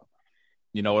people up.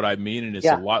 You know what I mean? And it's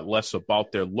a lot less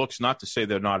about their looks, not to say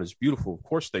they're not as beautiful. Of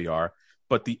course they are,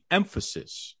 but the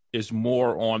emphasis is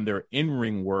more on their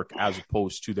in-ring work as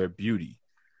opposed to their beauty.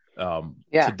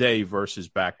 Today versus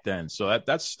back then. So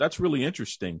that's really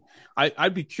interesting.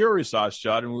 I'd be curious,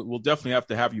 Asjad, and we'll definitely have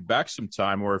to have you back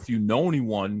sometime, or if you know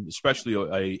anyone, especially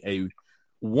a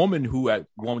woman who at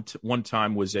one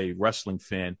time was a wrestling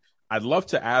fan. I'd love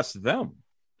to ask them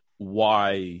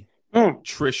why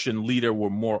Trish and Lita were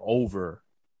more over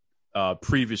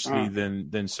previously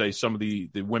than say some of the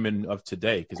women of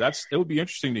today, because it would be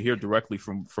interesting to hear directly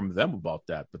from them about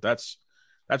that. But that's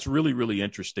really, really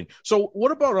interesting. So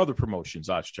what about other promotions,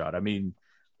 Ajchad? I mean,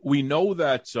 we know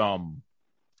that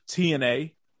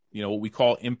TNA, what we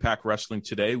call Impact Wrestling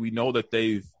today, we know that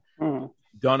they've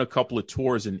done a couple of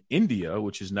tours in India,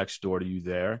 which is next door to you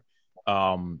there.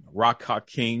 Rock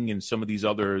King and some of these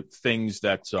other things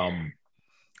that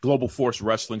Global Force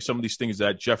Wrestling, some of these things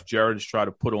that Jeff Jarrett has tried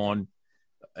to put on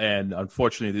and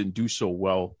unfortunately didn't do so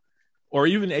well. Or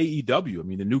even AEW, I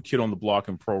mean, the new kid on the block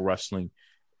in pro wrestling.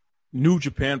 New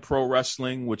Japan Pro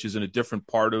Wrestling, which is in a different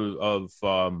part of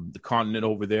the continent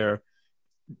over there.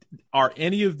 Are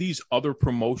any of these other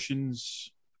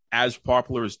promotions as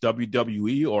popular as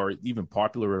WWE or even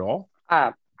popular at all?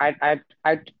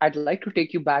 I'd like to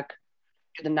take you back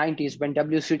to the 90s when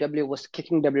WCW was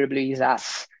kicking WWE's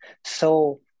ass.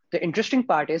 So the interesting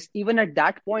part is, even at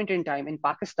that point in time in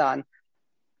Pakistan,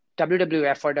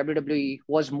 WWF or WWE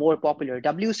was more popular.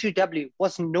 WCW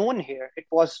was known here. It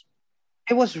was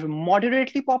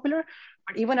moderately popular,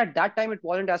 but even at that time, it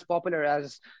wasn't as popular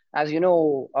as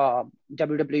WWE or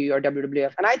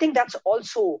WWF. And I think that's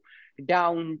also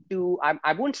down to,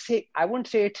 I won't say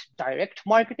it's direct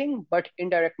marketing, but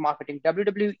indirect marketing.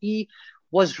 WWE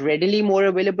was readily more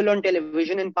available on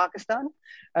television in Pakistan.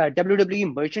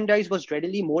 WWE merchandise was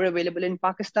readily more available in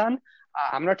Pakistan.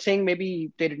 I'm not saying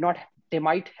maybe they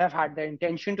might have had the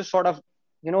intention to sort of,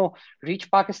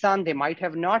 reach Pakistan. They might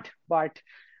have not, but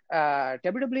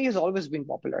WWE has always been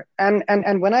popular. And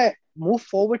when I move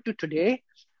forward to today,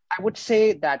 I would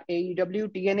say that AEW,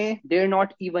 TNA, they're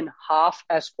not even half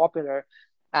as popular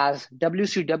as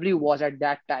WCW was at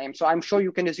that time. So I'm sure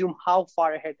you can assume how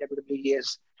far ahead WWE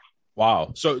is.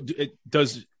 Wow. So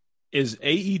is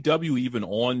AEW even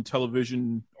on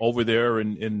television over there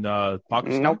in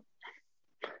Pakistan?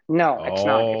 No, it's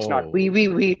not. It's not.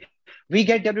 We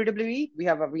get WWE. We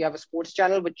have a sports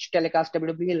channel which telecasts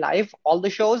WWE live, all the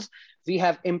shows. We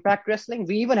have Impact Wrestling.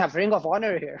 We even have Ring of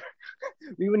Honor here.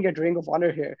 We even get Ring of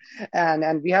Honor here,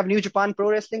 and we have New Japan Pro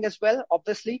Wrestling as well.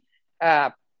 Obviously,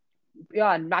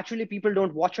 naturally people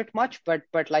don't watch it much, but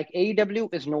like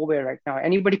AEW is nowhere right now.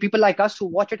 People like us who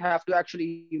watch it have to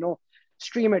actually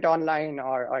stream it online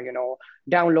or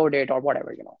download it or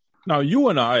whatever. Now you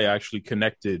and I actually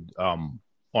connected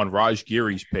on Raj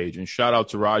Giri's page, and shout out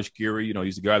to Raj Giri.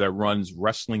 He's the guy that runs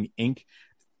Wrestling Inc.,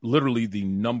 literally the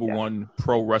number one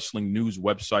pro wrestling news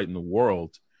website in the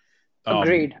world.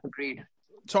 Agreed.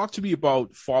 Talk to me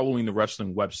about following the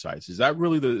wrestling websites. Is that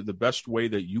really the best way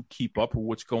that you keep up with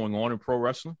what's going on in pro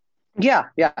wrestling? Yeah.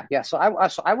 So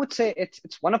I would say it's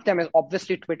one of them is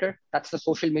obviously Twitter. That's the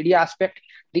social media aspect.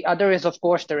 The other is, of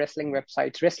course, the wrestling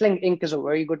websites. Wrestling Inc. is a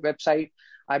very good website.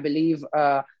 I believe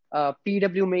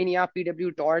PW Mania,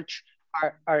 PW Torch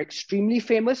are extremely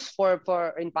famous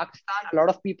for in Pakistan. A lot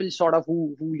of people sort of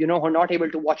who are not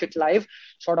able to watch it live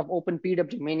sort of open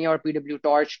PW Mania or PW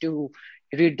Torch to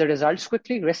read the results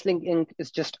quickly. Wrestling Inc.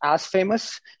 is just as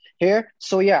famous here.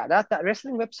 So yeah, that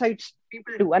wrestling websites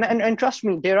people do. And trust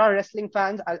me, there are wrestling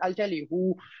fans, I'll tell you,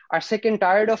 who are sick and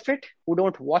tired of it, who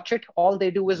don't watch it. All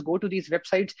they do is go to these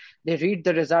websites, they read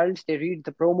the results, they read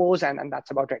the promos, and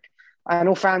that's about it. I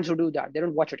know fans who do that. They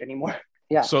don't watch it anymore.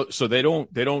 Yeah. So they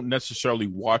don't necessarily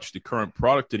watch the current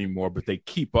product anymore, but they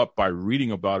keep up by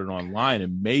reading about it online.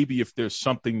 And maybe if there's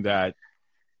something that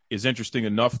is interesting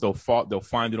enough, they'll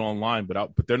find it online, but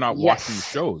they're not watching the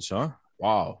shows, huh?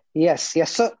 Wow. Yes.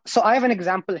 So I have an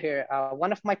example here.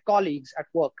 One of my colleagues at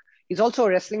work, he's also a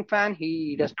wrestling fan.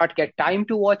 He does not get time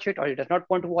to watch it, or he does not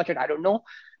want to watch it. I don't know,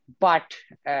 but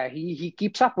he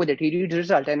keeps up with it. He reads the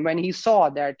result, and when he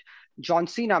saw that John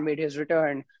Cena made his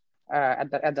return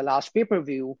at the last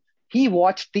pay-per-view, he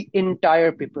watched the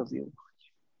entire pay-per-view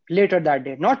later that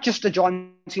day. Not just the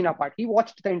John Cena part. He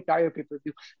watched the entire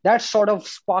pay-per-view. That sort of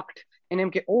sparked in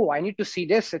him, I need to see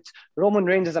this. It's Roman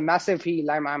Reigns is a massive heel.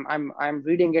 I'm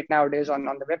reading it nowadays on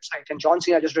the website, and John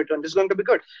Cena just returned. This is going to be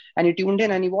good. And he tuned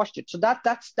in and he watched it. So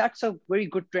that's a very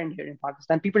good trend here in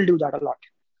Pakistan. People do that a lot.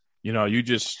 You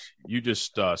just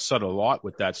said a lot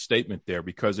with that statement there,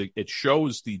 because it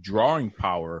shows the drawing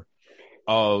power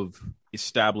of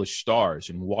established stars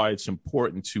and why it's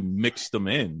important to mix them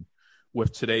in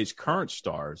with today's current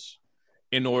stars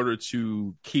in order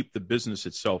to keep the business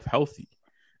itself healthy.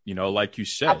 Like you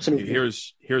said, absolutely.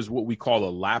 Here's what we call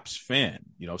a lapsed fan,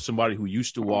 somebody who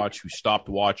used to watch, who stopped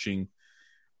watching.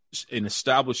 An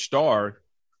established star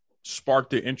spark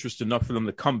their interest enough for them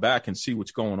to come back and see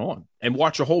what's going on and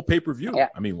watch a whole pay-per-view. Yeah.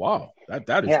 I mean, wow,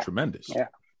 that is tremendous. Yeah.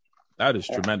 That is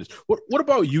tremendous. What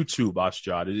about YouTube,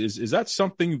 Asjad? Is that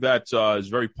something that is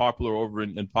very popular over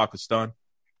in Pakistan?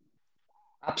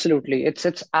 Absolutely. It's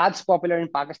as popular in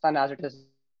Pakistan as it is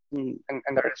in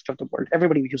the rest of the world.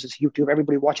 Everybody uses YouTube.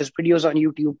 Everybody watches videos on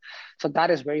YouTube. So that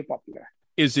is very popular.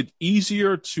 Is it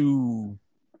easier to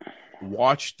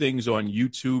watch things on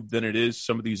YouTube than it is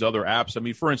some of these other apps? I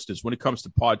mean, for instance, when it comes to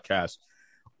podcasts,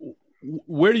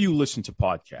 where do you listen to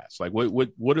podcasts? Like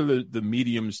what are the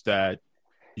mediums that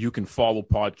you can follow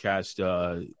podcast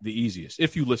the easiest,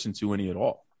 if you listen to any at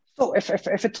all? So if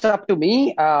it's up to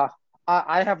me,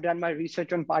 I have done my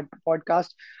research on podcast.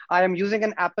 I am using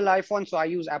an Apple iPhone, so I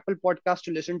use Apple Podcast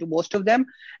to listen to most of them.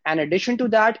 And in addition to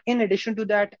that,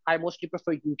 I mostly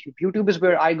prefer YouTube. YouTube is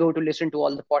where I go to listen to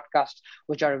all the podcasts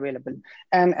which are available.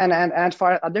 And as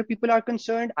far as other people are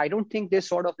concerned, I don't think they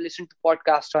sort of listen to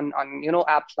podcasts on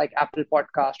apps like Apple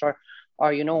Podcast or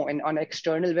on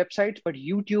external websites. But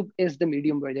YouTube is the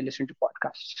medium where they listen to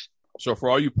podcasts. So for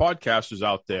all you podcasters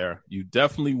out there, you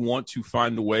definitely want to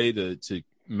find a way to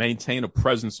maintain a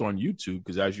presence on YouTube,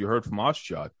 because as you heard from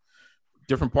Asjad,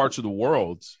 different parts of the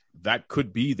world, that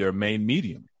could be their main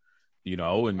medium,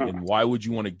 and why would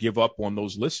you want to give up on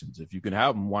those listens? If you can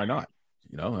have them, why not?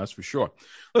 That's for sure.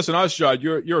 Listen, Asjad,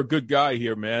 you're a good guy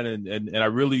here, man. And I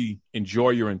really enjoy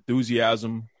your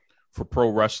enthusiasm for pro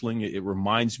wrestling. It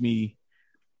reminds me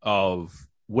of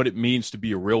what it means to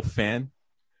be a real fan.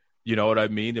 You know what I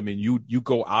mean? I mean, you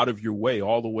go out of your way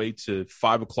all the way to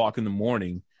 5 o'clock in the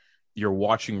morning. You're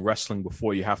watching wrestling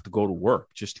before you have to go to work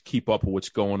just to keep up with what's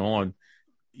going on.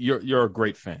 You're a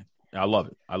great fan. I love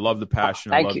it. I love the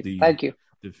passion. Thank I love you.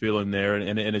 the feeling there.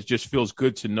 And it just feels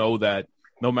good to know that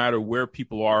no matter where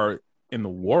people are in the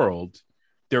world,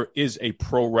 there is a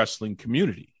pro wrestling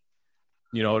community.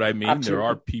 You know what I mean? Absolutely. There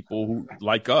are people who,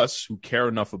 like us, who care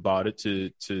enough about it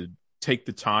to take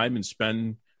the time and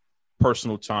spend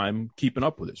personal time keeping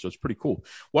up with it. So it's pretty cool.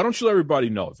 Why don't you let everybody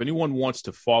know, if anyone wants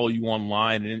to follow you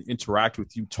online and interact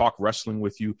with you, talk wrestling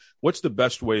with you, what's the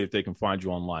best way that they can find you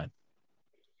online?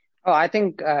 Oh, I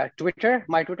think Twitter.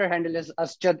 My Twitter handle is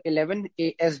Asjad11,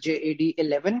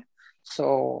 ASJAD11.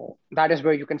 So that is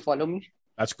where you can follow me.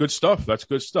 That's good stuff.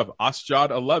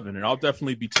 Asjad11. And I'll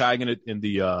definitely be tagging it in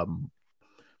the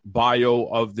bio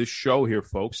of this show here,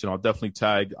 folks. And I'll definitely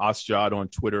tag Asjad on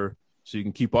Twitter so you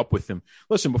can keep up with him.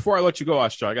 Listen, before I let you go,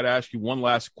 Asjad, I got to ask you one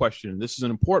last question. And this is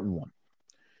an important one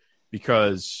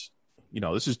because,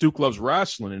 this is Duke Loves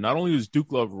Wrestling. And not only is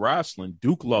Duke Love Wrestling,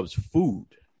 Duke loves food.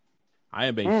 I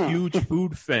am a huge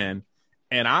food fan.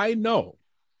 And I know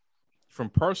from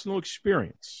personal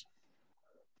experience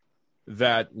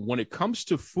that when it comes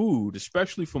to food,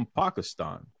 especially from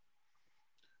Pakistan,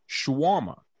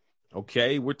 shawarma,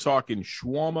 okay? We're talking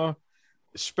shawarma,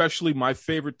 especially my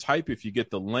favorite type, if you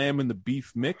get the lamb and the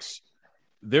beef mix.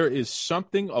 There is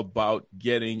something about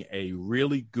getting a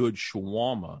really good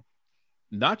shawarma,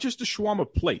 not just a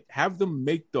shawarma plate. Have them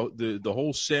make the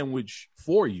whole sandwich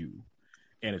for you,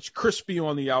 and it's crispy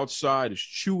on the outside, it's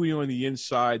chewy on the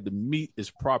inside, the meat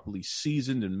is properly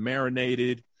seasoned and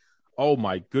marinated. Oh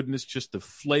my goodness, just the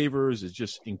flavors is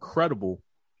just incredible.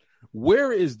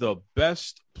 Where is the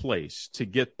best place to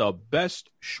get the best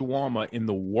shawarma in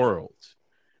the world?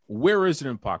 Where is it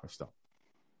in Pakistan?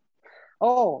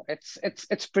 Oh,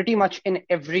 it's pretty much in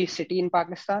every city in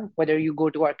Pakistan, whether you go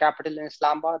to our capital in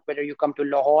Islamabad, whether you come to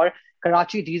Lahore,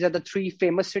 Karachi, these are the three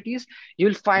famous cities.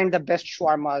 You'll find the best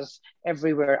shawarmas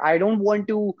everywhere. I don't want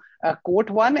to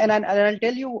quote one, and I'll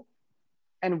tell you,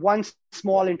 and one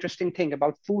small interesting thing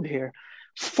about food here.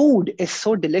 Food is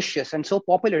so delicious and so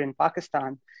popular in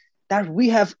Pakistan that we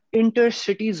have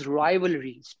inter-cities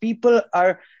rivalries. People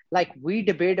are like, we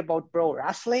debate about pro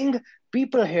wrestling.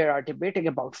 People here are debating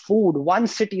about food. One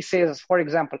city says, for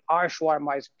example, our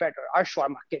shawarma is better. Our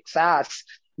shawarma kicks ass.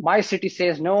 My city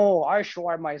says, no, our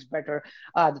shawarma is better.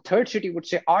 The third city would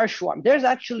say, our shawarma. There's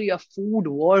actually a food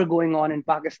war going on in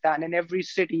Pakistan. In every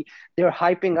city, they're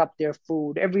hyping up their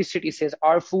food. Every city says,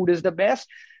 our food is the best.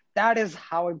 That is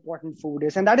how important food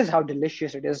is. And that is how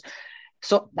delicious it is.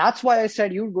 So that's why I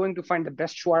said you're going to find the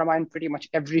best shawarma in pretty much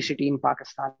every city in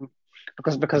Pakistan.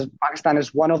 Because Pakistan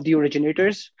is one of the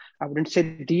originators. I wouldn't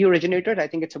say the originator. I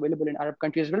think it's available in Arab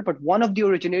countries as well, but one of the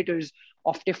originators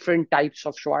of different types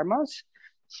of shawarmas.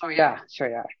 So yeah.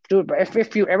 Dude,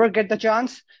 if you ever get the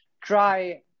chance,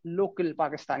 try local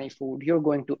Pakistani food. You're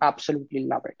going to absolutely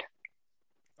love it.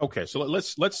 Okay, so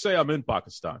let's say I'm in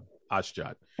Pakistan,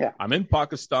 Asjad. Yeah. I'm in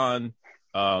Pakistan.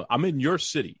 I'm in your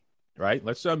city, right?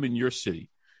 Let's say I'm in your city.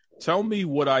 Tell me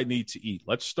what I need to eat.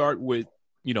 Let's start with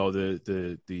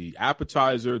the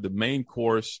appetizer, the main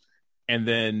course, and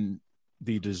then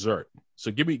the dessert.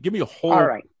 So give me a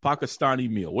whole Pakistani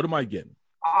meal. What am I getting?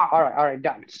 All right,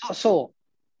 done. So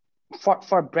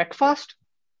for breakfast,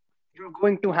 you're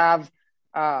going to have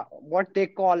what they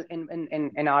call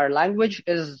in our language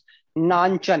is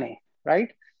naan chane,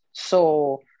 right?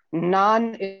 So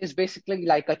naan is basically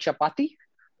like a chapati,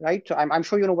 right? So I'm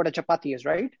sure you know what a chapati is,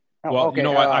 right? Well, okay,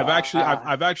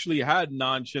 I've actually had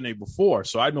naan chane before,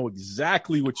 so I know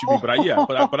exactly what you mean. But I'm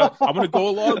going to go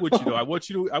along with you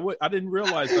though. I didn't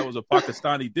realize that was a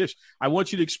Pakistani dish. I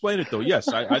want you to explain it though. Yes,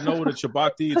 I know what a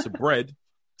chapati. It's a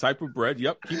type of bread.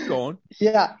 Yep, keep going.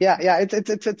 Yeah.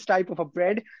 It's type of a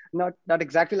bread, not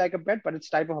exactly like a bread, but it's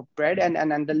type of a bread,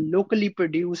 and the locally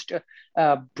produced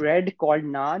bread called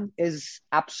naan is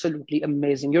absolutely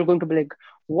amazing. You're going to be like,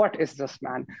 what is this,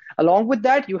 man? Along with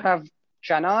that, you have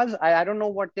chanas. I don't know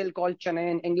what they'll call chana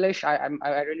in English. I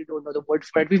really don't know the word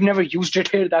for it. We've never used it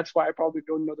here. That's why I probably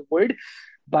don't know the word.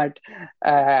 But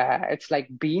it's like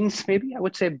beans, maybe. I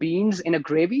would say beans in a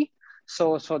gravy.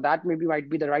 So that maybe might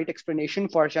be the right explanation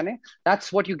for chane.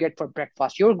 That's what you get for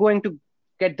breakfast. You're going to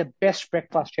get the best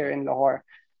breakfast here in Lahore.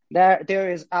 There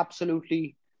is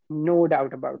absolutely no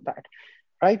doubt about that,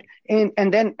 right?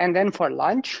 And then for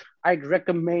lunch, I'd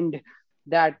recommend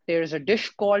that there's a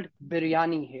dish called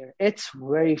biryani here. It's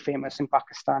very famous in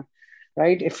Pakistan,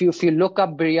 right? If you look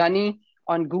up biryani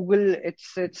on Google, it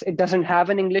doesn't have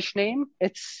an English name.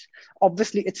 It's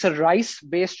a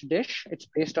rice-based dish. It's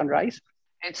based on rice.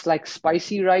 It's like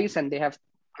spicy rice, and they have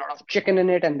a lot of chicken in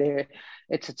it, and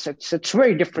it's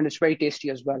very different. It's very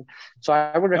tasty as well. So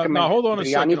I would recommend now hold on a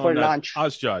second for lunch.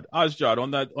 Asjad,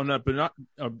 on that,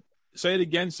 say it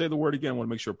again. Say the word again. I want to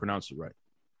make sure I pronounce it right.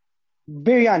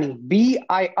 Biryani,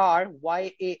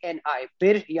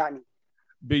 Biryani,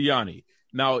 biryani.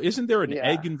 Now, isn't there an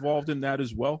egg involved in that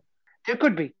as well? There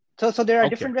could be. So there are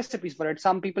different recipes for it.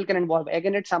 Some people can involve egg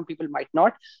in it. Some people might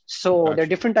not. So there are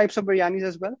different types of biryanis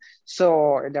as well.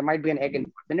 So there might be an egg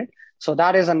involved in it. So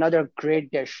that is another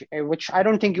great dish, which I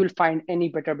don't think you'll find any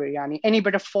better biryani, any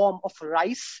better form of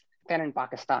rice than in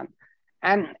Pakistan.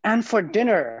 And for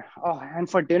dinner,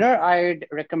 I'd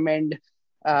recommend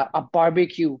a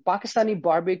barbecue. Pakistani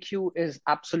barbecue is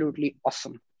absolutely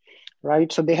awesome,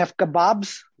 right? So they have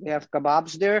kebabs. They have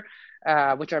kebabs there,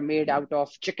 which are made out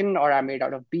of chicken or are made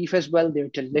out of beef as well. They're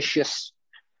delicious,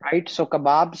 right? So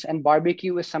kebabs and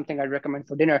barbecue is something I'd recommend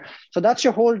for dinner. So that's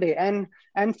your whole day. And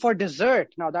for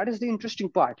dessert, now that is the interesting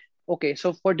part. Okay,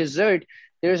 so for dessert,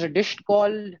 there's a dish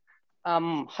called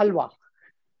halwa,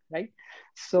 right?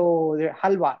 So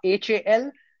halwa,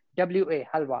 Halwa,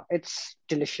 halwa. It's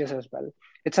delicious as well.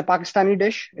 It's a Pakistani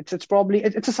dish. It's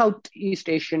a Southeast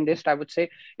Asian dish, I would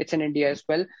say. It's in India as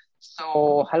well.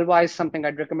 So halwa is something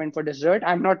I'd recommend for dessert.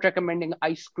 I'm not recommending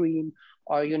ice cream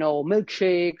or,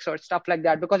 milkshakes or stuff like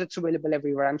that because it's available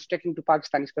everywhere. I'm sticking to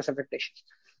Pakistani specific dishes.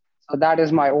 So that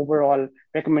is my overall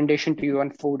recommendation to you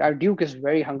on food. Our Duke is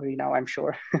very hungry now, I'm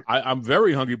sure. I'm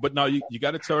very hungry, but now you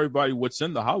got to tell everybody what's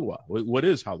in the halwa. What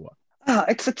is halwa?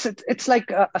 It's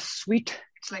like a sweet.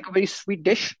 It's like a very sweet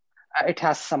dish. It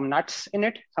has some nuts in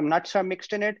it. Some nuts are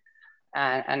mixed in it,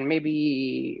 and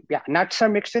maybe nuts are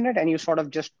mixed in it, and you sort of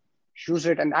just use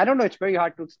it. And I don't know. It's very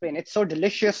hard to explain. It's so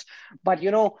delicious, but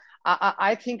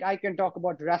I think I can talk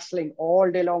about wrestling all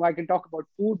day long. I can talk about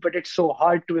food, but it's so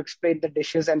hard to explain the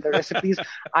dishes and the recipes.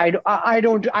 I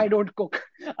don't cook.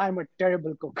 I'm a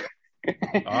terrible cook.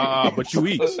 But you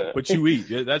eat.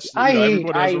 Yeah, that's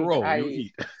everybody has a role. You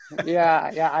eat.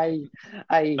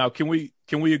 I Now, can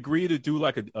we agree to do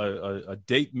like a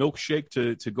date milkshake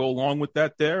to go along with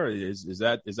that? There is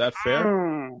that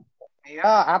fair?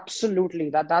 Yeah, absolutely.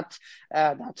 That's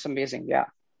amazing. Yeah.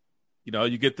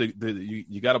 You get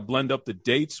you got to blend up the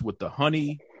dates with the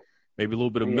honey, maybe a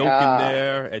little bit of milk in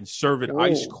there, and serve it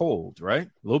ice cold. Right,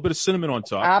 a little bit of cinnamon on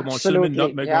top. Absolutely. Come on, cinnamon,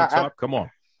 nutmeg on top. Come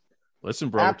on. Listen,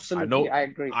 bro. Absolutely, I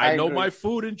agree. I know my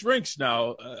food and drinks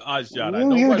now, Asjad.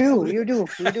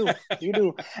 You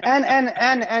do.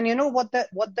 And you know what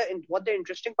the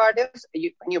interesting part is?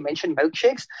 When you mentioned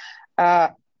milkshakes,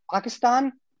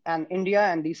 Pakistan and India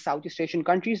and these Southeast Asian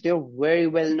countries, they're very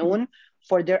well known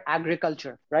for their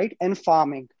agriculture, right, and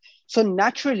farming. So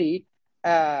naturally,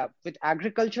 with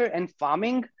agriculture and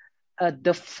farming,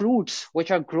 the fruits which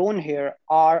are grown here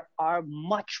are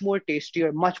much more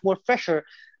tastier, much more fresher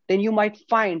than you might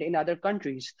find in other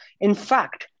countries. In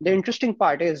fact, the interesting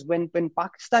part is when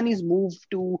Pakistanis move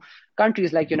to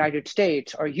countries like United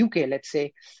States or UK, let's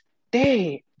say,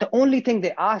 the only thing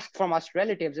they ask from us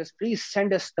relatives is, please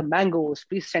send us the mangoes,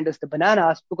 please send us the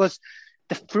bananas, because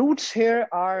the fruits here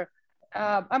are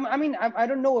I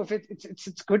don't know if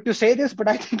it's good to say this, but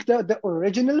I think the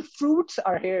original fruits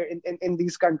are here in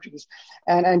these countries,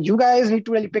 and you guys need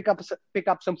to really pick up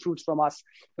some fruits from us,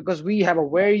 because we have a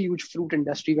very huge fruit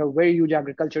industry, a very huge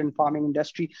agriculture and farming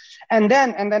industry, and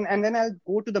then I'll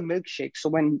go to the milkshakes. So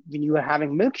when you are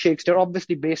having milkshakes, they're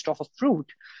obviously based off of fruit.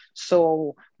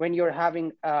 So when you're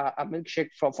having a milkshake,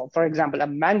 for example, a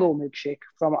mango milkshake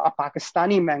from a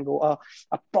Pakistani mango,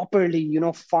 a properly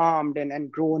farmed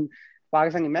and grown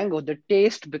Pakistani mango, the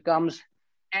taste becomes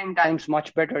 10 times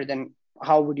much better than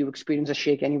how would you experience a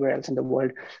shake anywhere else in the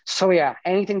world. So yeah,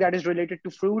 anything that is related to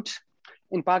fruits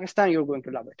in Pakistan, you're going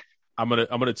to love it. I'm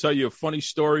gonna tell you a funny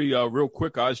story real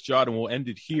quick, Asjad, and we'll end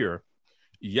it here.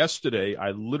 Yesterday,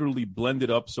 I literally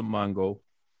blended up some mango,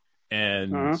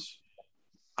 and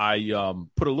I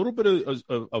put a little bit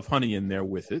of honey in there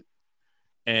with it,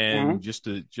 and just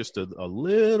a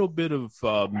little bit of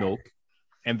milk,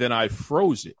 and then I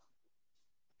froze it.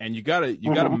 And you gotta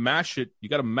mash it. You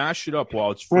gotta mash it up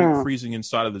while it's freezing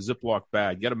inside of the Ziploc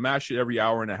bag. You gotta mash it every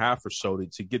hour and a half or so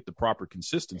to get the proper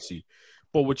consistency.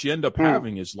 But what you end up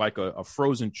having is like a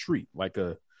frozen treat, like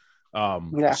a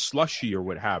slushy or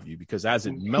what have you. Because as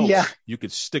it melts, you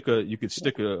could stick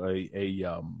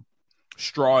a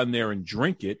straw in there and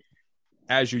drink it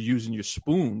as you're using your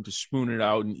spoon to spoon it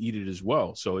out and eat it as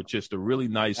well. So it's just a really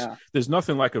nice, there's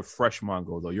nothing like a fresh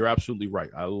mango though. You're absolutely right.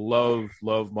 I love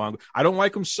mango. I don't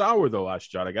like them sour though,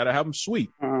 Asjad. I got to have them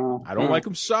sweet. I don't like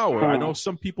them sour. I know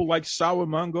some people like sour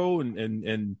mango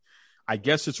and I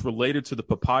guess it's related to the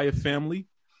papaya family.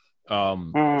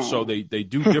 So they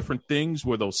do different things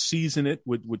where they'll season it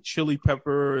with chili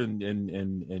pepper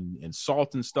and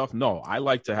salt and stuff. No, I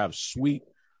like to have sweet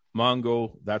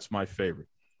mango. That's my favorite.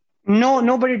 No,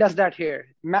 nobody does that here.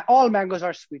 All mangoes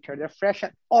are sweeter. They're fresh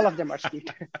and all of them are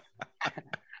sweeter.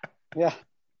 Yeah.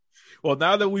 Well,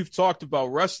 now that we've talked about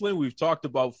wrestling, we've talked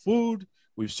about food,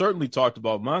 we've certainly talked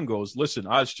about mangoes. Listen,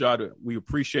 Asjad, we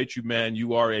appreciate you, man.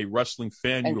 You are a wrestling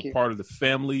fan. You're part of the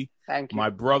family. Thank you.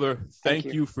 My brother, thank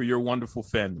you for your wonderful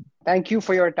fandom. Thank you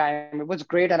for your time. It was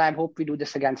great, and I hope we do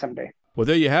this again someday. Well,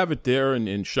 there you have it there,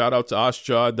 and shout out to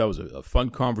Asjad. That was a fun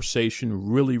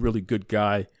conversation. Really, really good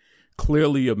guy.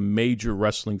 Clearly a major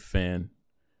wrestling fan.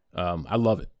 I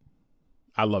love it.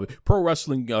 I love it. Pro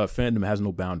wrestling fandom has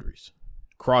no boundaries.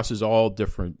 Crosses all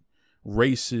different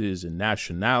races and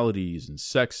nationalities and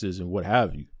sexes and what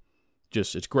have you.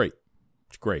 It's great.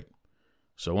 It's great.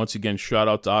 So once again, shout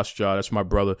out to Asjad. That's my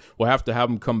brother. We'll have to have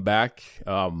him come back.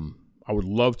 I would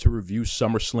love to review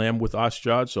SummerSlam with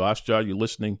Asjad. So Asjad, you're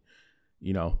listening,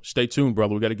 stay tuned,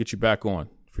 brother. We got to get you back on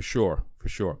for sure. For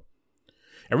sure.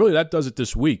 And really, that does it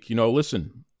this week.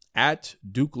 Listen, at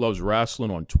Duke Loves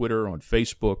Wrestling on Twitter, on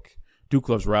Facebook,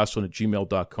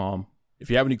 DukeLovesWrestling@gmail.com. If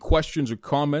you have any questions or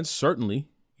comments, certainly,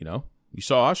 you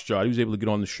saw Asjad. He was able to get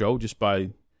on the show just by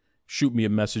shooting me a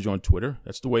message on Twitter.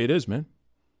 That's the way it is, man.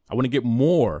 I want to get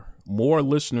more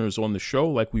listeners on the show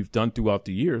like we've done throughout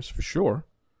the years, for sure.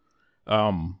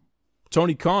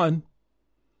 Tony Khan,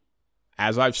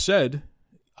 as I've said,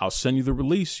 I'll send you the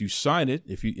release. You sign it.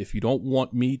 If you don't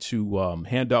want me to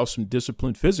hand out some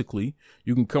discipline physically,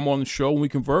 you can come on the show and we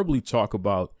can verbally talk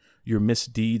about your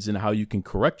misdeeds and how you can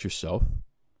correct yourself.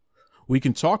 We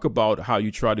can talk about how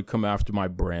you tried to come after my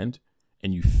brand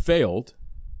and you failed.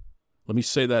 Let me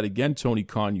say that again, Tony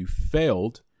Khan. You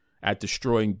failed at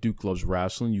destroying Duke Loves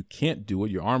Wrestling. You can't do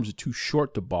it. Your arms are too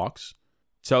short to box.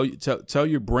 Tell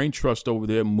your brain trust over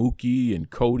there, Mookie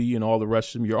and Cody and all the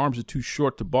rest of them, your arms are too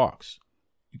short to box.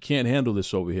 You can't handle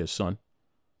this over here, son.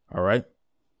 All right?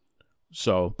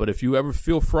 So, but if you ever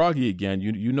feel froggy again,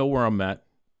 you know where I'm at.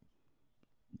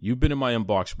 You've been in my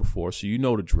inbox before, so you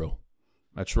know the drill.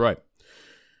 That's right.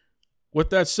 With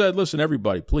that said, listen,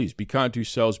 everybody, please be kind to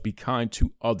yourselves, be kind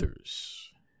to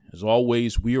others. As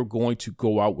always, we are going to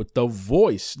go out with the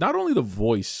voice, not only the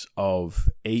voice of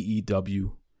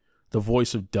AEW, the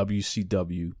voice of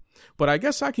WCW, but I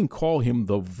guess I can call him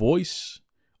the voice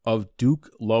of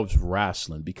Duke Loves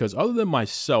Wrestling, because other than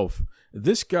myself,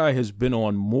 this guy has been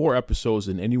on more episodes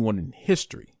than anyone in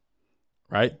history,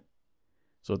 right?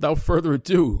 So without further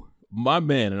ado, my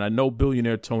man, and I know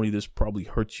Billionaire Tony, this probably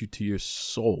hurts you to your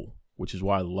soul, which is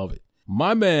why I love it.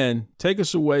 My man, take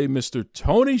us away, Mr.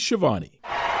 Tony Schiavone.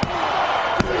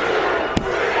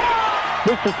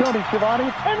 Mr. Tony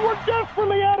Schiavone, and we're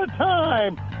desperately out of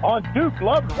time on Duke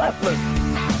Loves Wrestling.